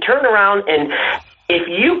 I mean, turn around, and if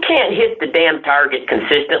you can't hit the damn target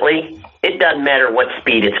consistently, it doesn't matter what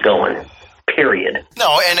speed it's going. Period.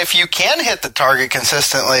 No, and if you can hit the target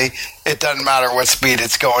consistently, it doesn't matter what speed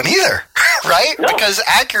it's going either, right? No. Because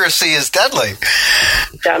accuracy is deadly.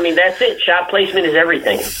 I mean, that's it. Shot placement is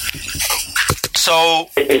everything. So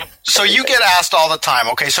you get asked all the time,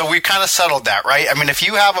 okay, so we kind of settled that, right? I mean, if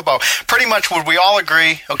you have a bow, pretty much would we all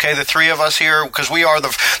agree, okay, the three of us here, because we are the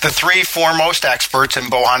three foremost experts in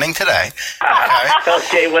bow hunting today. Okay,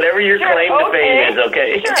 okay, whatever your claim to fame is,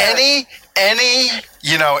 okay. Sure.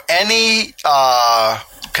 Any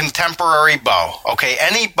contemporary bow, okay,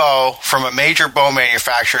 any bow from a major bow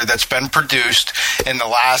manufacturer that's been produced in the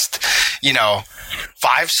last,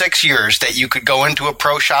 5-6 years that you could go into a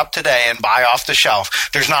pro shop today and buy off the shelf,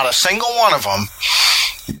 there's not a single one of them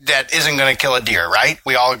that isn't going to kill a deer, right?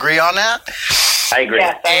 We all agree on that? I agree.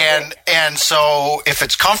 Yes, and so if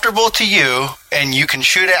it's comfortable to you and you can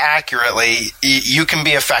shoot it accurately, you can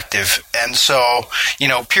be effective. And so,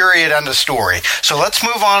 period, end of story. So let's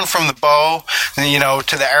move on from the bow,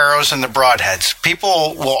 to the arrows and the broadheads.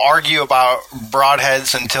 People will argue about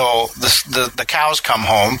broadheads until the cows come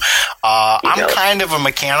home. I'm kind of a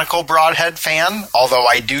mechanical broadhead fan, although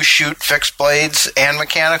I do shoot fixed blades and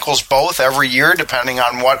mechanicals both every year, depending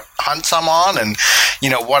on what hunts I'm on and,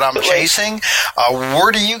 what I'm chasing.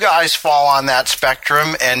 Where do you guys fall on that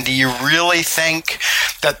spectrum? And do you really think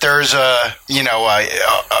that there's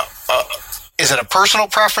is it a personal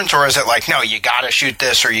preference, or is it like, no, you got to shoot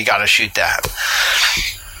this or you got to shoot that?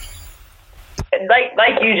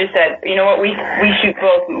 Like you just said, you know what, we shoot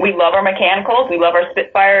both. We love our mechanicals, we love our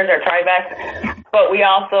Spitfires, our Trivecs, but we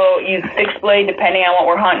also use fixed blade depending on what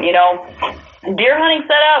we're hunting, Deer hunting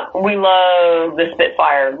setup, we love the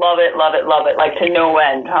Spitfire. Love it, love it, love it, like to no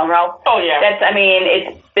end. Huh, Ralph? Oh, yeah.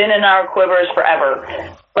 It's been in our quivers forever.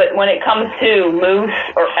 But when it comes to moose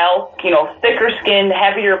or elk, thicker skinned,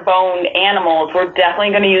 heavier boned animals, we're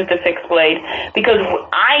definitely going to use the fixed blade because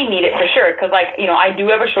I need it for sure. Because, I do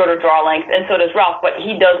have a shorter draw length, and so does Ralph, but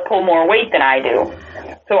he does pull more weight than I do.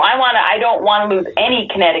 So I don't want to lose any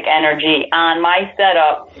kinetic energy on my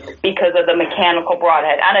setup because of the mechanical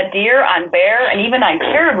broadhead. On a deer, on bear, and even on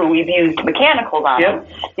caribou, we've used mechanicals on them.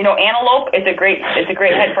 Antelope, it's a great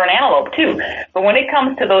head for an antelope too. But when it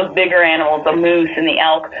comes to those bigger animals, the moose and the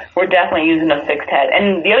elk, we're definitely using a fixed head.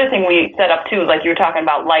 And the other thing we set up too, like you were talking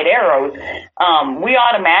about light arrows, we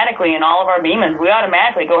automatically, in all of our Beemans,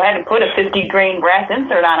 go ahead and put a 50 grain brass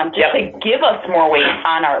insert on them just to give us more weight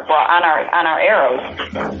on our arrows.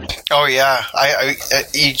 Oh yeah,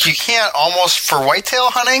 you can't almost for whitetail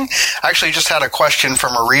hunting. I actually just had a question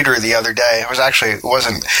from a reader the other day. It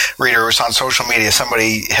wasn't a reader. It was on social media.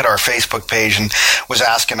 Somebody hit our Facebook page and was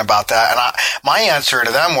asking about that. And my answer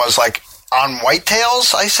to them was like, on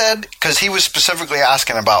whitetails, I said, because he was specifically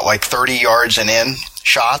asking about like 30 yards and in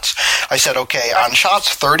shots. I said, okay, on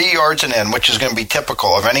shots 30 yards and in, which is going to be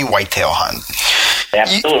typical of any whitetail hunt.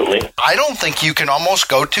 Absolutely. I don't think you can almost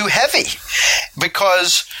go too heavy,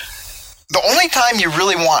 because the only time you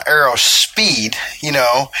really want arrow speed,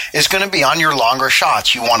 is going to be on your longer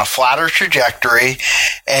shots. You want a flatter trajectory,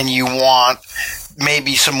 and you want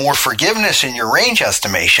maybe some more forgiveness in your range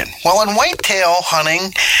estimation. Well, in whitetail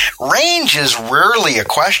hunting, range is rarely a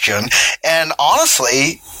question. And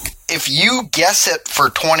honestly, if you guess it for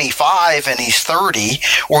 25 and he's 30,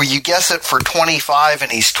 or you guess it for 25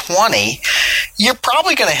 and he's 20, you're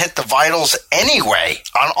probably going to hit the vitals anyway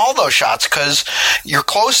on all those shots, because you're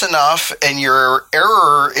close enough and your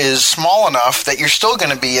error is small enough that you're still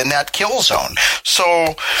going to be in that kill zone.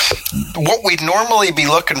 So what we'd normally be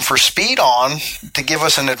looking for speed on to give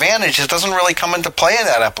us an advantage, it doesn't really come into play in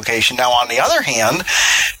that application. Now, on the other hand,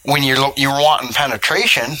 when you're wanting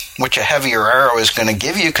penetration, which a heavier arrow is going to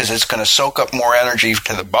give you, because it's going to soak up more energy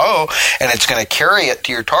to the bow and it's going to carry it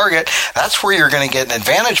to your target, that's where you're going to get an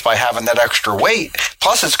advantage by having that extra weight.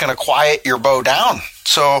 Plus, it's going to quiet your bow down.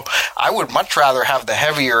 So I would much rather have the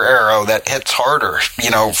heavier arrow that hits harder,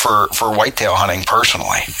 for whitetail hunting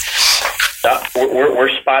personally. We're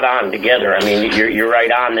spot on together. I mean, you're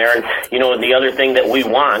right on there. And the other thing that we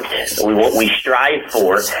want, we strive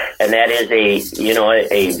for, and that is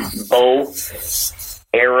a bow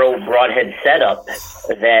arrow broadhead setup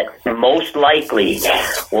that most likely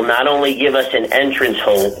will not only give us an entrance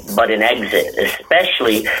hole but an exit,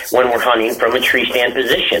 especially when we're hunting from a tree stand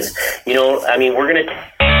position. We're going to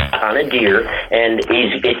on a deer, and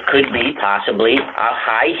it could be possibly a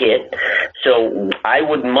high hit. So I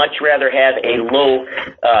would much rather have a low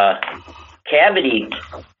cavity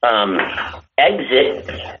exit,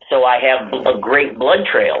 so I have a great blood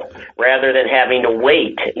trail, rather than having to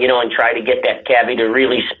wait, and try to get that cavity to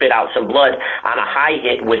really spit out some blood on a high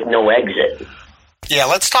hit with no exit. Yeah,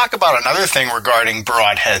 let's talk about another thing regarding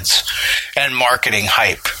broadheads and marketing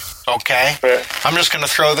hype, okay? I'm just going to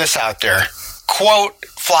throw this out there. Quote,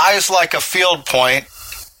 flies like a field point,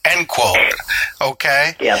 end quote.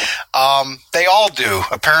 Okay? Yeah. They all do,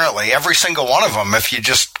 apparently. Every single one of them, if you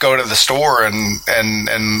just go to the store and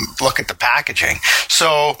look at the packaging.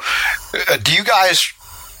 So, do you guys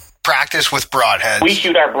practice with broadheads? We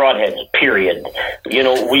shoot our broadheads, period.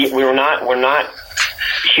 We're not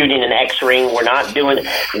shooting an X-ring. We're not doing.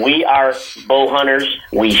 We are bow hunters.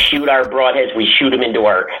 We shoot our broadheads. We shoot them into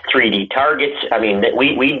our 3D targets. I mean,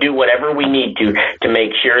 we do whatever we need to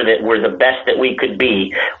make sure that we're the best that we could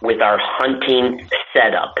be with our hunting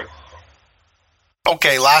setup.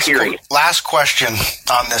 Okay, last question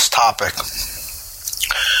on this topic.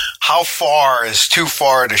 How far is too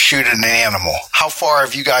far to shoot an animal? How far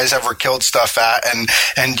have you guys ever killed stuff at?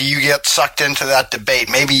 And do you get sucked into that debate?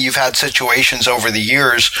 Maybe you've had situations over the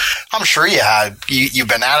years. I'm sure you had. You've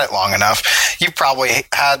been at it long enough. You've probably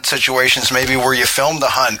had situations maybe where you filmed a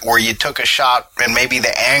hunt, where you took a shot and maybe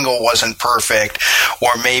the angle wasn't perfect,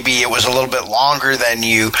 or maybe it was a little bit longer than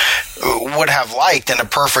you would have liked in a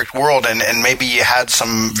perfect world. And maybe you had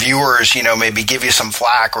some viewers, maybe give you some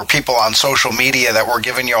flack, or people on social media that were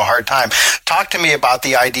giving you a hard time. Talk to me about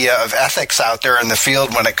the idea of ethics out there in the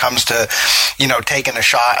field when it comes to, taking a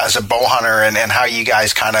shot as a bow hunter, and how you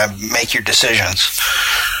guys kind of make your decisions.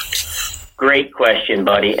 Great question,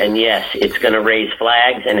 buddy. And yes, it's going to raise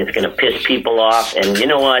flags and it's going to piss people off. And you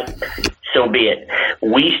know what? So be it.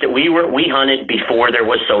 We hunted before there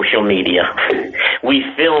was social media. We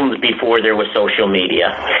filmed before there was social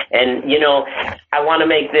media. And I want to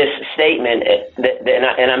make this statement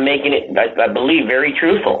and I'm making it, I believe, very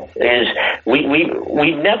truthful. Is we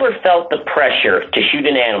never felt the pressure to shoot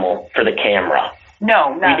an animal for the camera.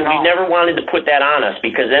 No, not at all. We never wanted to put that on us,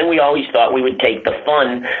 because then we always thought we would take the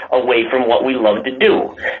fun away from what we love to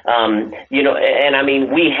do. And I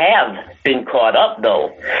mean, we have been caught up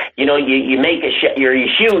though. You make you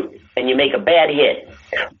shoot and you make a bad hit,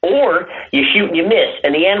 or you shoot and you miss,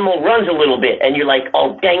 and the animal runs a little bit, and you're like,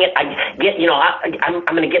 oh dang it, I'm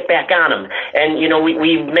going to get back on him. And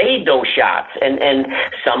we've made those shots, and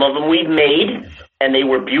some of them we've made, and they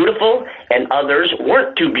were beautiful, and others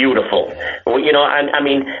weren't too beautiful. I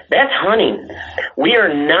mean, that's hunting. We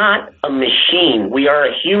are not a machine. We are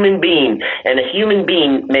a human being, and a human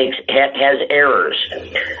being has errors.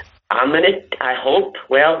 I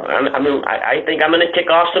think I'm gonna tick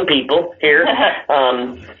off some people here,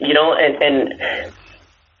 and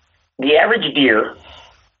the average deer,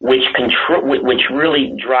 which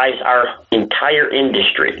really drives our entire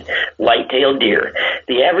industry, white-tailed deer.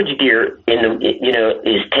 The average deer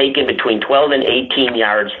is taken between 12 and 18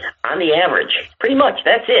 yards on the average. Pretty much,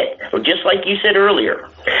 that's it. Just like you said earlier,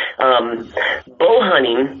 bow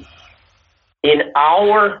hunting in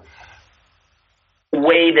our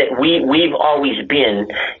way that we've always been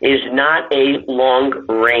is not a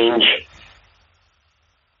long-range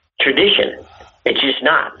tradition. It's just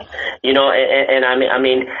not, and I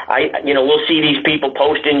mean, we'll see these people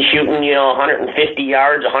posting, shooting, 150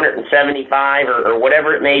 yards, 175 or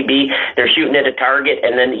whatever it may be. They're shooting at a target.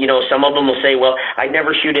 And then, some of them will say, well, I'd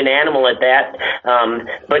never shoot an animal at that.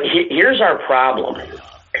 But here's our problem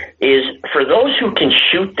is for those who can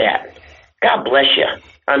shoot that, God bless you.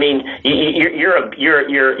 I mean,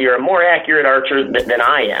 you're a more accurate archer than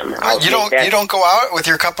I am. You don't go out with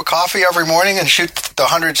your cup of coffee every morning and shoot the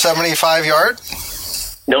 175 yard?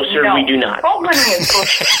 No, sir, we do not. Bow hunting is close.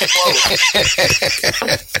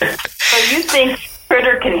 So you think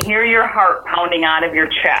critter can hear your heart pounding out of your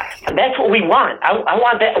chest? That's what we want. I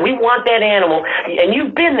want that. We want that animal, and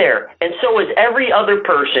you've been there, and so is every other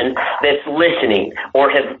person that's listening or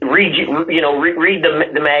have read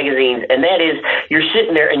the magazines. And that is, you're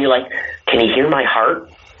sitting there and you're like, can he hear my heart?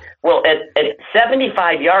 Well, at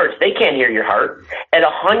 75 yards, they can't hear your heart. At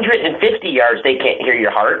 150 yards, they can't hear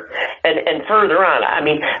your heart. And further on, I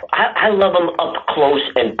mean, I love them up close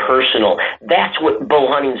and personal. That's what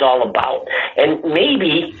bow hunting's all about. And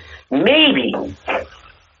maybe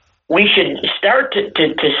we should start to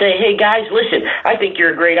say, hey, guys, listen, I think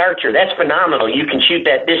you're a great archer. That's phenomenal. You can shoot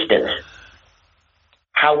that distance.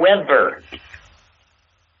 However,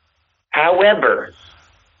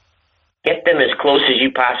 get them as close as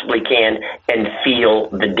you possibly can and feel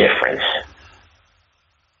the difference.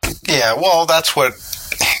 Yeah, well, that's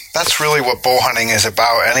really what bow hunting is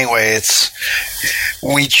about anyway.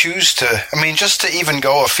 We choose to, just to even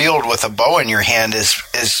go afield with a bow in your hand is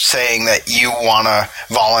saying that you want to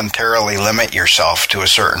voluntarily limit yourself to a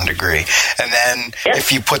certain degree. And then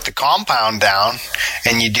if you put the compound down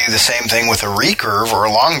and you do the same thing with a recurve or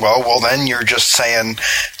a longbow, well, then you're just saying,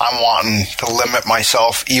 I'm wanting to limit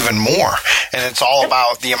myself even more. And it's all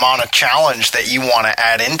about the amount of challenge that you want to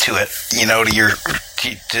add into it, to your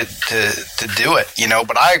to do it,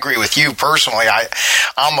 but I agree with you personally.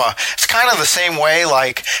 It's kind of the same way.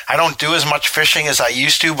 Like, I don't do as much fishing as I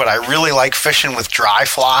used to, but I really like fishing with dry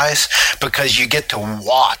flies because you get to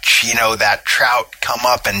watch, that trout come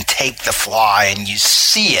up and take the fly and you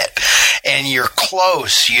see it and you're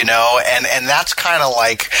close, and that's kind of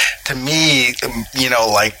like, to me,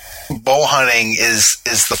 like, bow hunting is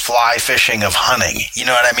the fly fishing of hunting. You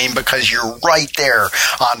know what I mean? Because you're right there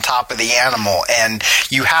on top of the animal and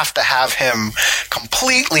you have to have him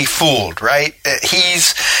completely fooled, right?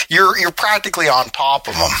 You're practically on top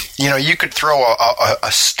of him. You could throw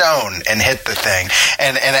a stone and hit the thing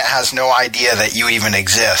and it has no idea that you even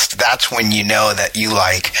exist. That's when you know that you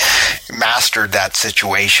mastered that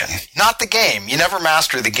situation. Not the game. You never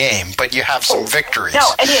master the game, but you have some victories. No,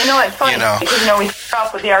 and it's funny because we start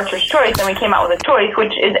off with the archer's choice, and we came out with a choice,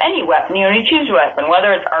 which is any weapon. You choose your weapon,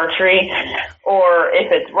 whether it's archery or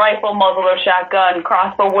if it's rifle, muzzle, or shotgun,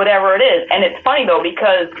 crossbow, whatever it is. And it's funny though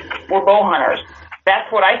because we're bow hunters. That's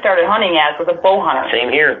what I started hunting as, was a bow hunter.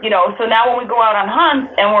 Same here. So now when we go out on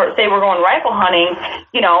hunts and we're going rifle hunting,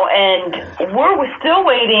 and we're still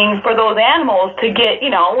waiting for those animals to get,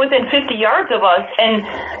 within 50 yards of us. And,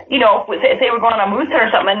 say we're going on a moose hunt or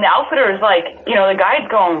something, and the outfitter is like, the guide's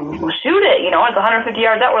going, well, shoot it, it's 150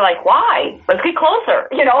 yards out. We're like, why? Let's get closer,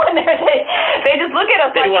 and they just look at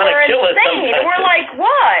us like we're insane. And we're like,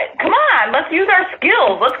 what? Come on, let's use our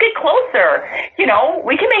skills. Let's get closer.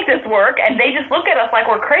 We can make this work. And they just look at us like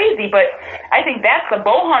we're crazy, but I think that's the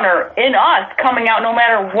bow hunter in us coming out no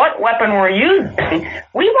matter what weapon we're using.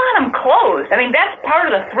 We want them close. That's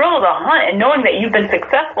part of the thrill of the hunt, and knowing that you've been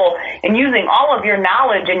successful in using all of your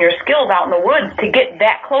knowledge and your skills out in the woods to get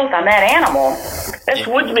that close on that animal. That's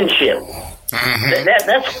woodsmanship. Mm-hmm. That's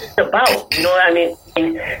what it's about.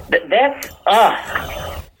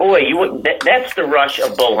 That's the rush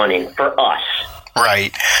of bow hunting for us.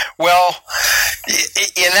 Right. Well,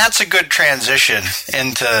 and that's a good transition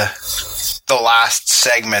into the last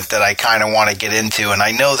segment that I kind of want to get into. And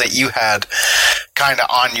I know that you had kind of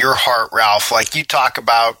on your heart, Ralph, like you talk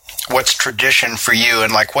about what's tradition for you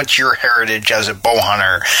and like what's your heritage as a bow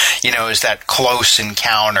hunter, is that close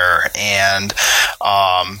encounter. And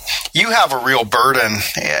you have a real burden,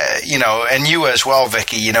 and you as well,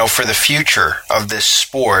 Vicki, for the future of this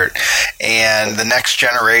sport and the next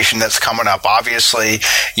generation that's coming up. Obviously,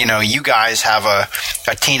 you guys have a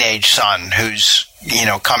teenage son who's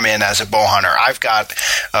come in as a bow hunter. I've got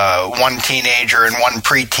one teenager and one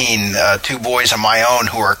preteen, two boys of my own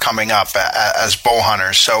who are coming up as bow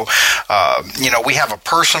hunters. So, we have a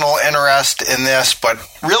personal interest in this, but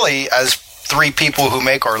really as three people who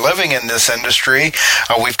make our living in this industry,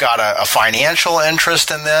 we've got a financial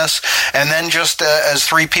interest in this, and then just as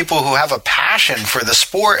three people who have a passion for the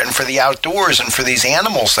sport and for the outdoors and for these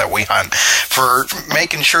animals that we hunt, for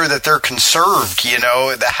making sure that they're conserved,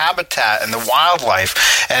 the habitat and the wildlife,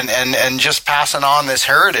 and just passing on this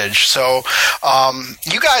heritage. So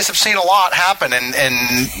you guys have seen a lot happen in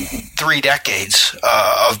 3 decades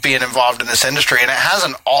of being involved in this industry, and it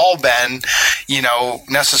hasn't all been,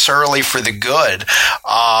 necessarily for the good.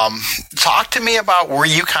 Talk to me about where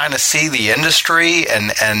you kind of see the industry and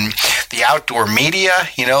the outdoor media,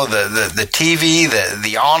 the TV,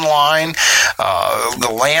 the online, the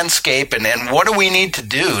landscape, and what do we need to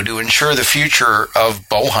do to ensure the future of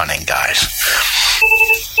bow hunting, guys?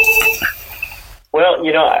 Well,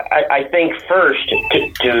 I think first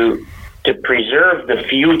to preserve the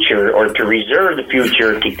future, or to reserve the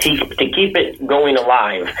future, to keep it going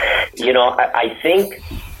alive, I think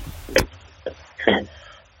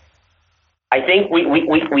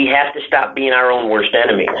we have to stop being our own worst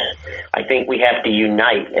enemies. I think we have to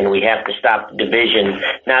unite, and we have to stop division,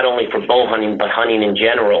 not only for bow hunting, but hunting in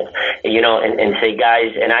general, and say,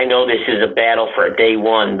 guys, and I know this is a battle for day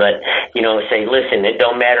one, but, say, listen, it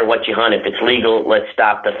don't matter what you hunt. If it's legal, let's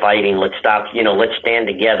stop the fighting. Let's stop, let's stand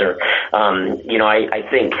together. I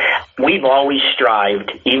think we've always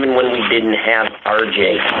strived, even when we didn't have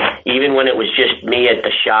RJ, even when it was just me at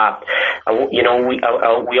the shop,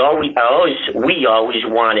 we always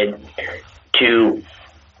wanted to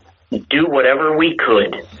do whatever we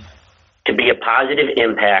could to be a positive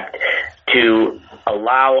impact, to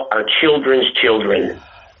allow our children's children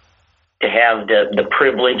to have the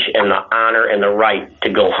privilege and the honor and the right to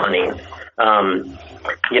go hunting.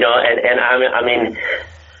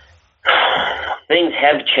 Things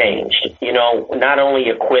have changed, not only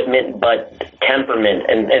equipment, but temperament.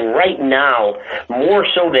 And right now, more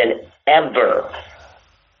so than ever,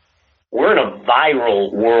 we're in a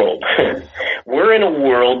viral world. We're in a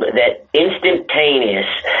world that instantaneous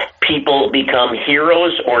people become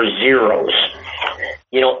heroes or zeros.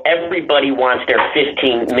 Everybody wants their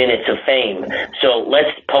 15 minutes of fame. So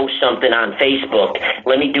let's post something on Facebook.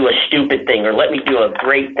 Let me do a stupid thing, or let me do a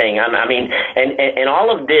great thing. And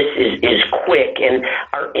all of this is quick. And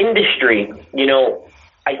our industry,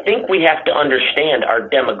 I think we have to understand our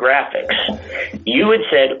demographics. You had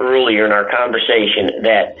said earlier in our conversation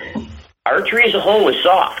that archery as a whole is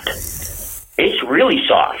soft. It's really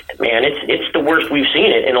soft, man. It's the worst we've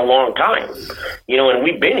seen it in a long time, and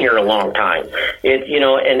we've been here a long time.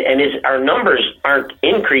 Our numbers aren't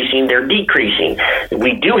increasing; they're decreasing.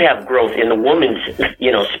 We do have growth in the women's,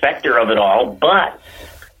 specter of it all, but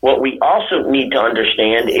what we also need to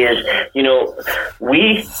understand is,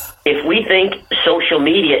 if we think social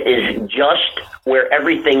media is just where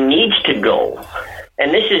everything needs to go.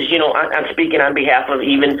 And this is, I'm speaking on behalf of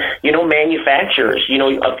even, manufacturers.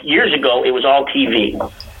 Years ago, it was all TV.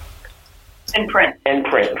 And print.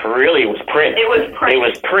 For really, it was print. It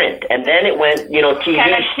was print. And then it went,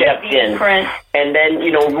 TV stepped in. Print. And then,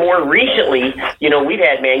 more recently, we've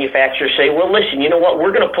had manufacturers say, well, listen, you know what?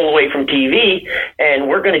 We're going to pull away from TV, and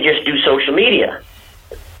we're going to just do social media.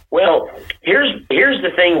 Well, here's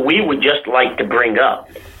the thing we would just like to bring up.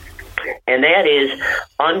 And that is,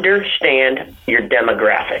 understand your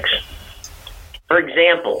demographics. For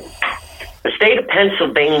example, the state of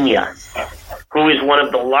Pennsylvania, who is one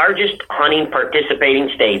of the largest hunting participating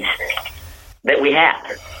states that we have.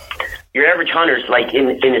 Your average hunter's like in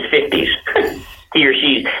his 50s. He or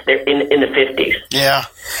she's they're in the 50s. Yeah.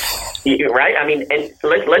 Right? And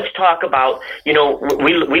let's talk about, we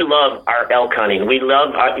love our elk hunting. We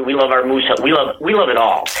love our moose hunt. We love it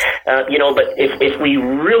all. But if we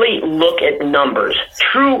really look at numbers,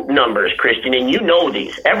 true numbers, Christian, and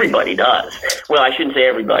these, everybody does. Well, I shouldn't say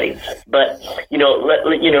everybody, but,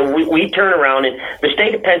 we turn around and the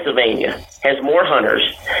state of Pennsylvania has more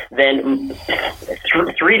hunters than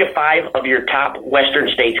 3 to 5 of your top western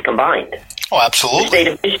states combined. Oh,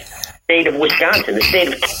 absolutely. The state of Wisconsin, the state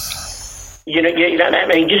of,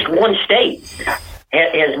 just one state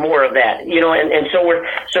has more of that, and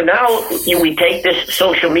so now we take this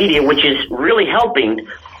social media, which is really helping,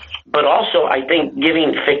 but also I think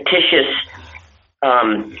giving fictitious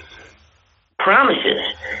promises,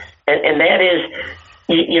 and that is,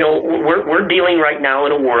 we're dealing right now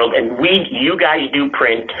in a world, and you guys do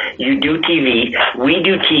print, you do TV, we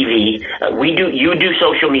do TV, you do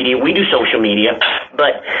social media, we do social media,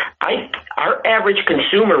 but our average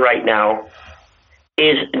consumer right now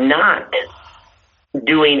is not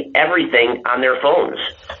doing everything on their phones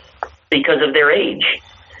because of their age.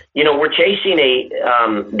 You know, we're chasing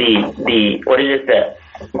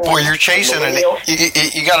Boy, you're chasing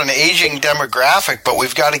you got an aging demographic, but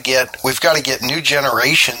we've got to get new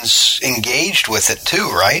generations engaged with it too,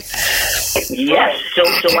 right? Yes. So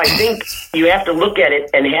I think you have to look at it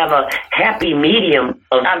and have a happy medium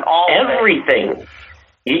of everything.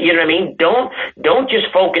 You know what I mean? Don't just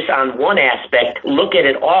focus on one aspect. Look at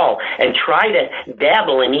it all and try to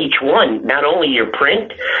dabble in each one. Not only your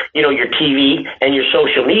print, you know, your TV and your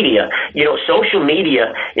social media. You know, social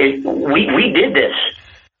media is we did this,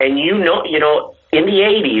 and you know, in the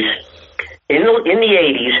 80s,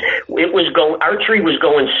 it was archery was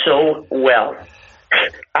going so well.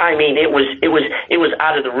 I mean, it was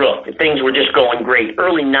out of the roof. Things were just going great.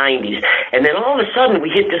 Early 90s. And then all of a sudden we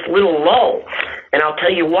hit this little lull. And I'll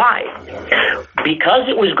tell you why. Because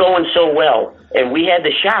it was going so well, and we had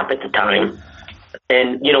the shop at the time,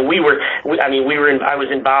 and you know, I was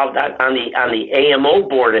involved on the AMO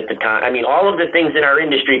board at the time. I mean, all of the things in our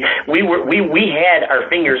industry, we had our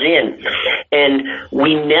fingers in, and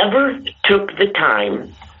we never took the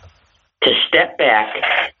time to step back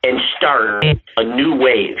and start a new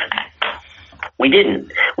wave. We didn't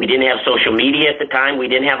have social media at the time. We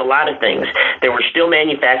didn't have a lot of things. There were still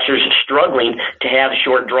manufacturers struggling to have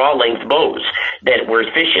short draw length bows that were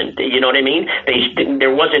efficient. You know what I mean?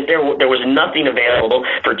 There was nothing available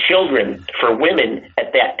for children, for women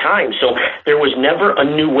at that time. So there was never a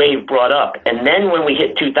new wave brought up. And then when we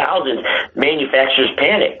hit 2000, manufacturers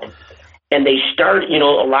panicked. And they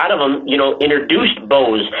a lot of them, introduced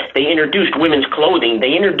bows. They introduced women's clothing.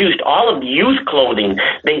 They introduced all of the youth clothing.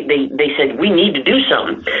 They said, we need to do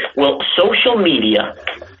something. Well, social media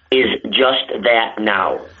is just that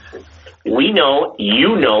now. We know,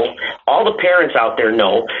 all the parents out there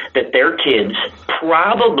know that their kids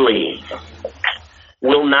probably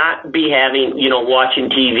will not be watching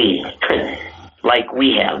TV like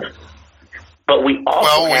we have. But we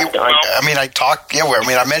also have to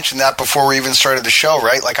I mentioned that before we even started the show,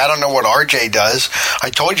 right? Like, I don't know what RJ does. I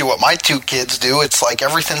told you what my two kids do. It's like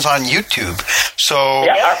everything's on YouTube. So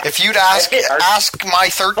if you'd ask my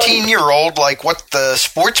 13-year-old, like, what the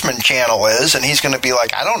Sportsman channel is, and he's going to be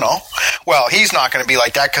like, I don't know. Well, he's not going to be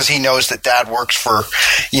like that because he knows that Dad works for,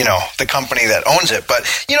 the company that owns it. But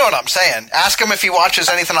you know what I'm saying? Ask him if he watches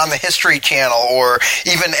anything on the History Channel or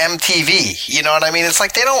even MTV. You know what I mean? It's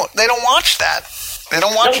like they don't watch that. They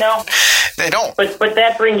don't watch. No. They don't. But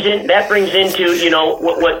that brings into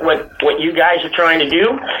what you guys are trying to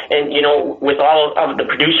do, and with all of the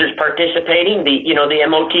producers participating, the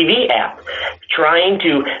MOTV app, trying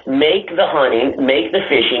to make the hunting, make the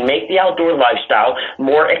fishing, make the outdoor lifestyle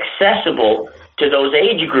more accessible to those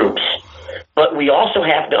age groups. But we also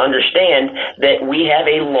have to understand that we have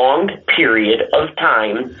a long period of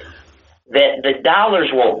time that the dollars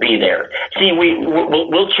won't be there. See,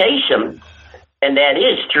 we'll chase them. And that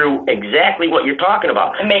is through exactly what you're talking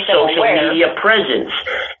about. And make them social media presence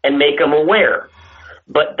and make them aware.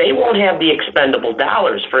 But they won't have the expendable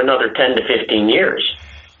dollars for another 10 to 15 years.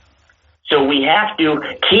 So we have to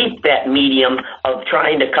keep that medium of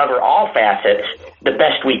trying to cover all facets the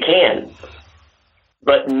best we can.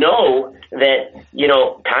 But know that,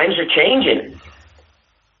 times are changing.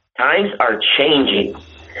 Times are changing.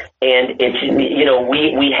 And it's,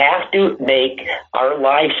 we have to make our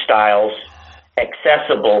lifestyles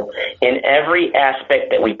accessible in every aspect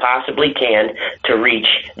that we possibly can to reach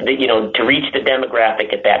the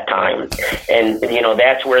demographic at that time. And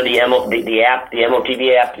that's where the MOTV app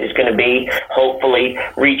is going to be, hopefully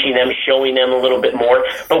reaching them, showing them a little bit more.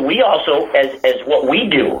 But we also, as what we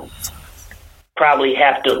do, probably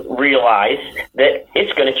have to realize that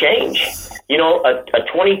it's going to change. A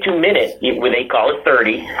 22-minute, they call it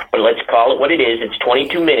 30, but let's call it what it is. It's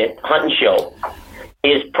 22-minute hunting show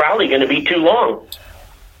is probably going to be too long.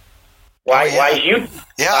 Why is you?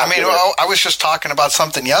 Yeah, I was just talking about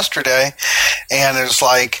something yesterday, and it's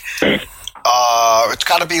like, it's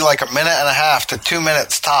got to be like a minute and a half to 2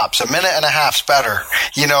 minutes tops. A minute and a half's better,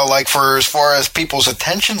 like for as far as people's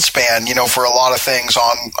attention span, for a lot of things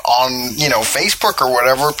on Facebook or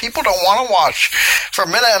whatever. People don't want to watch for a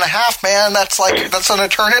minute and a half, man. That's an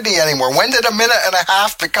eternity anymore. When did a minute and a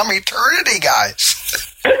half become eternity, guys?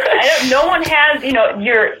 No one has,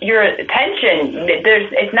 your attention.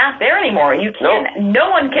 It's not there anymore. You can't.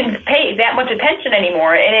 No one can pay that much attention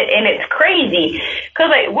anymore, and it's crazy.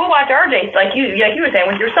 Because we'll watch RJ, like you were saying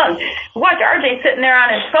with your son. We'll watch RJ sitting there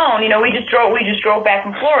on his phone. We just drove back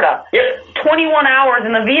from Florida. Yep. 21 hours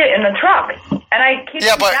in the truck. And I kid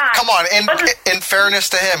Yeah, but not, come on. In fairness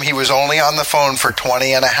to him, he was only on the phone for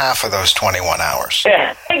 20 and a half of those 21 hours.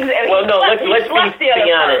 Yeah. Exactly. Well, no, let's be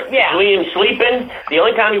honest. Yeah. William sleeping, the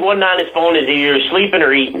only time he wasn't on his phone is either sleeping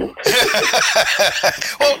or eating.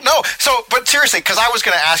 Well, no. But seriously, because I was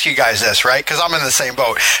going to ask you guys this, right? Because I'm in the same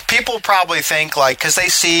boat. People probably think, like, because they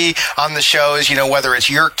see on the shows, whether it's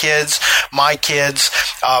your kids, my kids,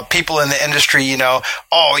 people in the industry,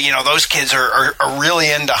 those kids are really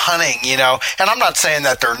into hunting, and I'm not saying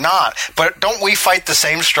that they're not, but don't we fight the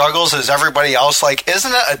same struggles as everybody else? Like,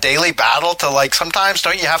 isn't it a daily battle to, like, sometimes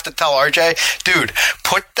don't you have to tell RJ, dude,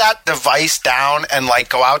 put that device down and, like,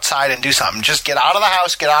 go outside and do something. Just get out of the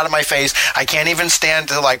house, get out of my face. I can't even stand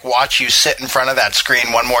to, like, watch you sit in front of that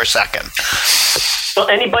screen one more second. Well,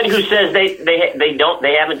 anybody who says they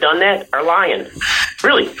haven't done that are lying,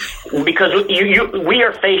 really, because we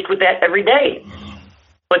are faced with that every day.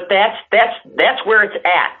 But that's where it's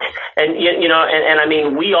at, and I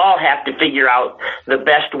mean, we all have to figure out the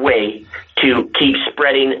best way to keep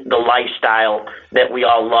spreading the lifestyle that we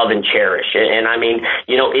all love and cherish. And I mean,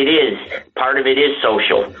 it is part of it is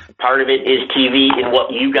social, part of it is TV and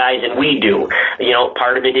what you guys and we do.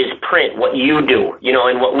 Part of it is print, what you do.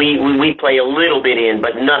 And what we play a little bit in,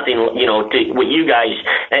 but nothing. To what you guys.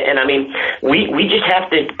 And I mean, we just have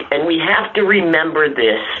to, and we have to remember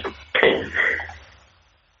this.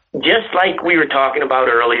 Just like we were talking about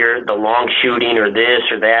earlier, the long shooting or this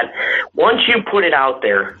or that, once you put it out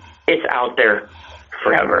there, it's out there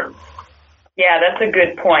forever. Yeah, that's a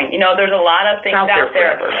good point. There's a lot of things out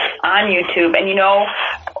there on YouTube. And,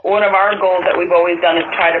 one of our goals that we've always done is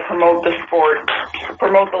try to promote the sport,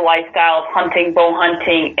 promote the lifestyle of hunting, bow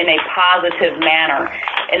hunting in a positive manner.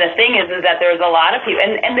 And the thing is that there's a lot of people,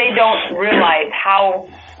 and they don't realize how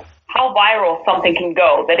viral something can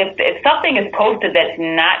go. That if something is posted that's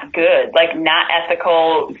not good, like not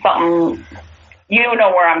ethical, something, you know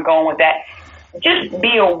where I'm going with that, just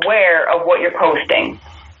be aware of what you're posting,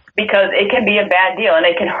 because it can be a bad deal and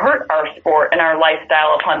it can hurt our sport and our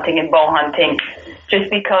lifestyle of hunting and bow hunting, just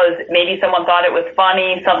because maybe someone thought it was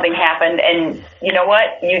funny, something happened, and you know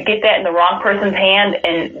what? You get that in the wrong person's hand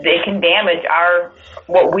and they can damage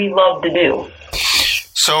what we love to do.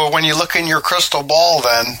 So when you look in your crystal ball,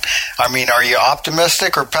 then, I mean, are you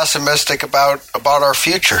optimistic or pessimistic about our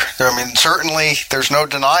future? I mean, certainly there's no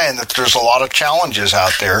denying that there's a lot of challenges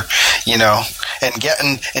out there, and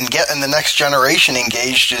getting the next generation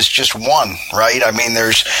engaged is just one, right? I mean,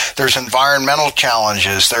 there's environmental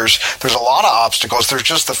challenges. There's a lot of obstacles. There's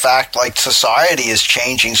just the fact, like, society is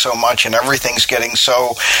changing so much and everything's getting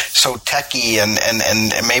so techy, and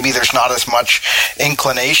maybe there's not as much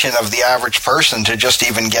inclination of the average person to just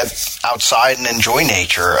even get outside and enjoy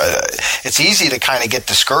nature. It's easy to kind of get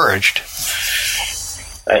discouraged.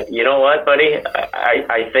 You know what, buddy?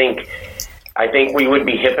 I think we would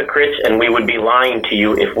be hypocrites and we would be lying to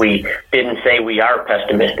you if we didn't say we are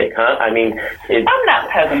pessimistic, huh? I mean, I'm not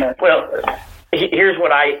pessimistic. Well, here's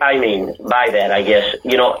what I mean by that, I guess.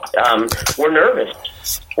 We're nervous.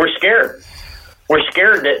 We're scared. We're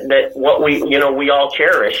scared that what we all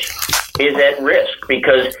cherish is at risk,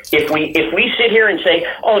 because if we sit here and say,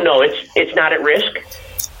 "Oh no, it's not at risk,"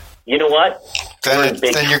 you know what?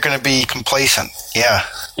 Then you're going to be complacent. Yeah.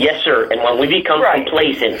 Yes, sir. And when we become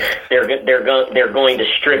complacent, they're going to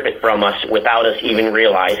strip it from us without us even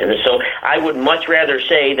realizing it. So I would much rather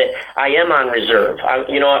say that I am on reserve.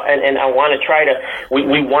 And I want to try to.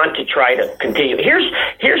 We want to try to continue.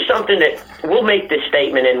 Here's something that we'll make this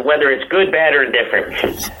statement, and whether it's good, bad, or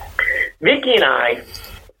indifferent, Vicki and I,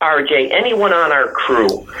 RJ, anyone on our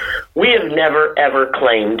crew, we have never ever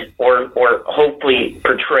claimed or hopefully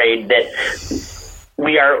portrayed that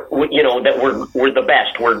we are, that we're the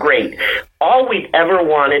best, we're great. All we've ever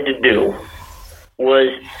wanted to do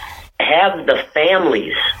was have the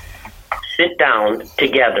families sit down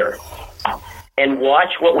together and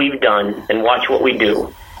watch what we've done and watch what we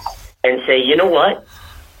do and say, you know what?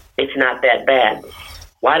 It's not that bad.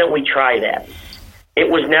 Why don't we try that? It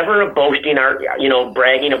was never a boasting,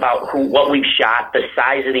 bragging about what we've shot, the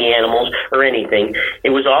size of the animals, or anything.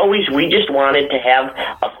 It was always, we just wanted to have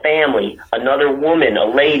a family, another woman, a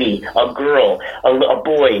lady, a girl, a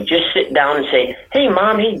boy, just sit down and say, hey,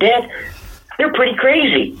 Mom, hey, Dad, they're pretty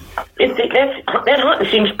crazy. That hunting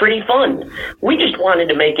seems pretty fun. We just wanted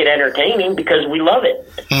to make it entertaining because we love it.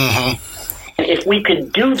 Mm-hmm. If we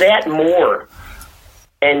could do that more,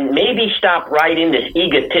 and maybe stop writing this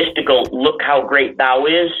egotistical, look how great thou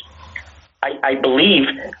is, I believe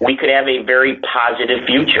we could have a very positive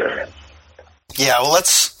future. Yeah, well,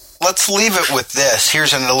 let's let's leave it with this.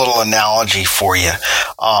 Here's a little analogy for you.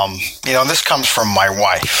 This comes from my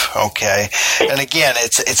wife, okay? And again,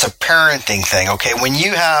 it's a parenting thing, okay? When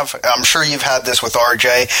you have, I'm sure you've had this with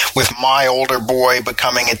RJ, with my older boy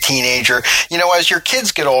becoming a teenager, as your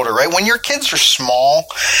kids get older, right? When your kids are small,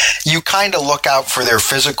 you kind of look out for their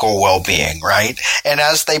physical well-being, right? And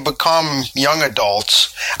as they become young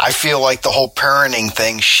adults, I feel like the whole parenting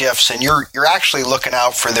thing shifts, and you're actually looking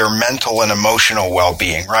out for their mental and emotional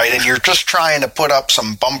well-being, right? And you're just trying to put up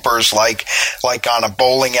some bumpers like on a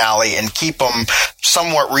bowling alley and keep them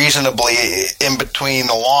somewhat reasonably in between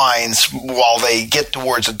the lines while they get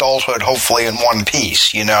towards adulthood, hopefully in one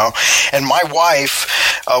piece, And my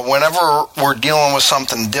wife, whenever we're dealing with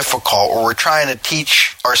something difficult or we're trying to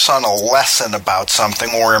teach our son a lesson about something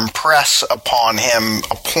or impress upon him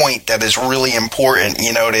a point that is really important,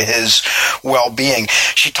 to his well-being,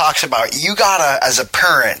 she talks about, as a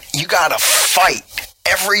parent, you gotta fight.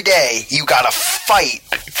 Every day, you gotta fight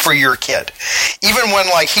for your kid. Even when,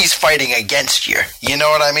 he's fighting against you. You know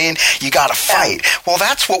what I mean? You gotta fight. Well,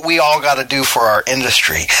 that's what we all gotta do for our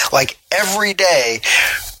industry. Every day,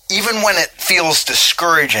 even when it feels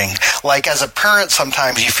discouraging, as a parent,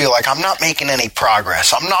 sometimes you feel like I'm not making any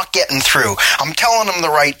progress. I'm not getting through. I'm telling them the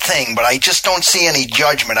right thing, but I just don't see any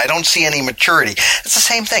judgment. I don't see any maturity. It's the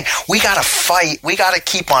same thing. We got to fight. We got to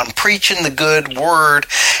keep on preaching the good word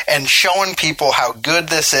and showing people how good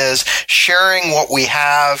this is, sharing what we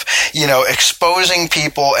have, exposing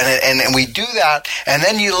people. And we do that. And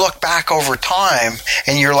then you look back over time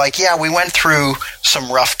and you're like, yeah, we went through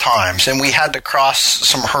some rough times and we had to cross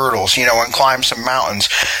some hurdles, and climb some mountains,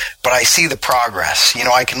 but I see the progress.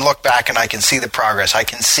 I can look back and I can see the progress. I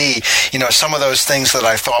can see, some of those things that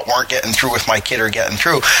I thought weren't getting through with my kid are getting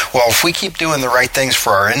through. Well, if we keep doing the right things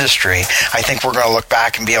for our industry, I think we're going to look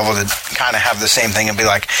back and be able to kind of have the same thing and be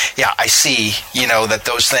like, yeah, I see, that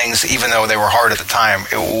those things, even though they were hard at the time,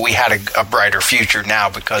 we had a brighter future now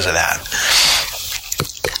because of that.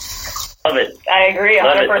 Love it. I agree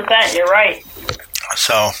 100%. You're right.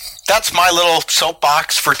 So that's my little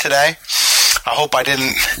soapbox for today. I hope I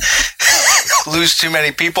didn't lose too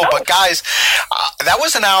many people. But guys, that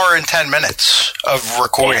was an hour and 10 minutes of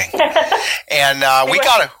recording. And we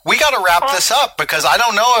gotta wrap this up because I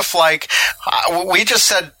don't know if we just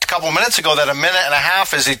said a couple minutes ago that a minute and a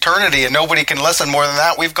half is eternity and nobody can listen more than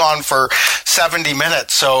that. We've gone for 70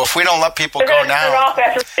 minutes. So if we don't let people go now. Ralph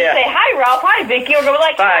after say, hi, Ralph. Hi, Vicki. We're going to be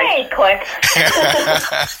like, hey, click.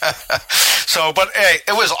 So, but hey,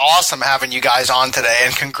 it was awesome having you guys on today,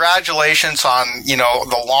 and congratulations on,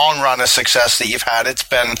 the long run of success that you've had. It's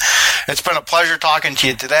been a pleasure talking to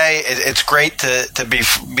you today. It's great to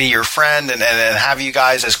be your friend and have you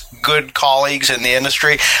guys as good colleagues in the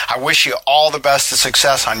industry. I wish you all the best of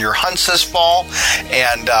success on your hunts this fall.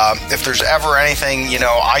 And if there's ever anything,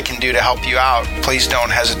 I can do to help you out, please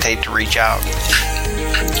don't hesitate to reach out.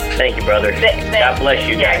 Thank you, brother. God bless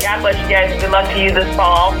you guys. Yeah, God bless you guys. Good luck to you this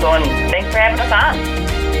fall also, and thanks for having us on.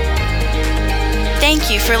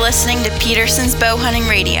 Thank you for listening to Peterson's Bow Hunting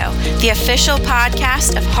Radio, the official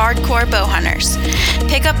podcast of hardcore bow hunters.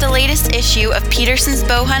 Pick up the latest issue of Peterson's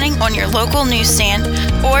Bow Hunting on your local newsstand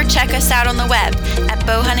or check us out on the web at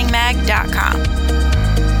bowhuntingmag.com.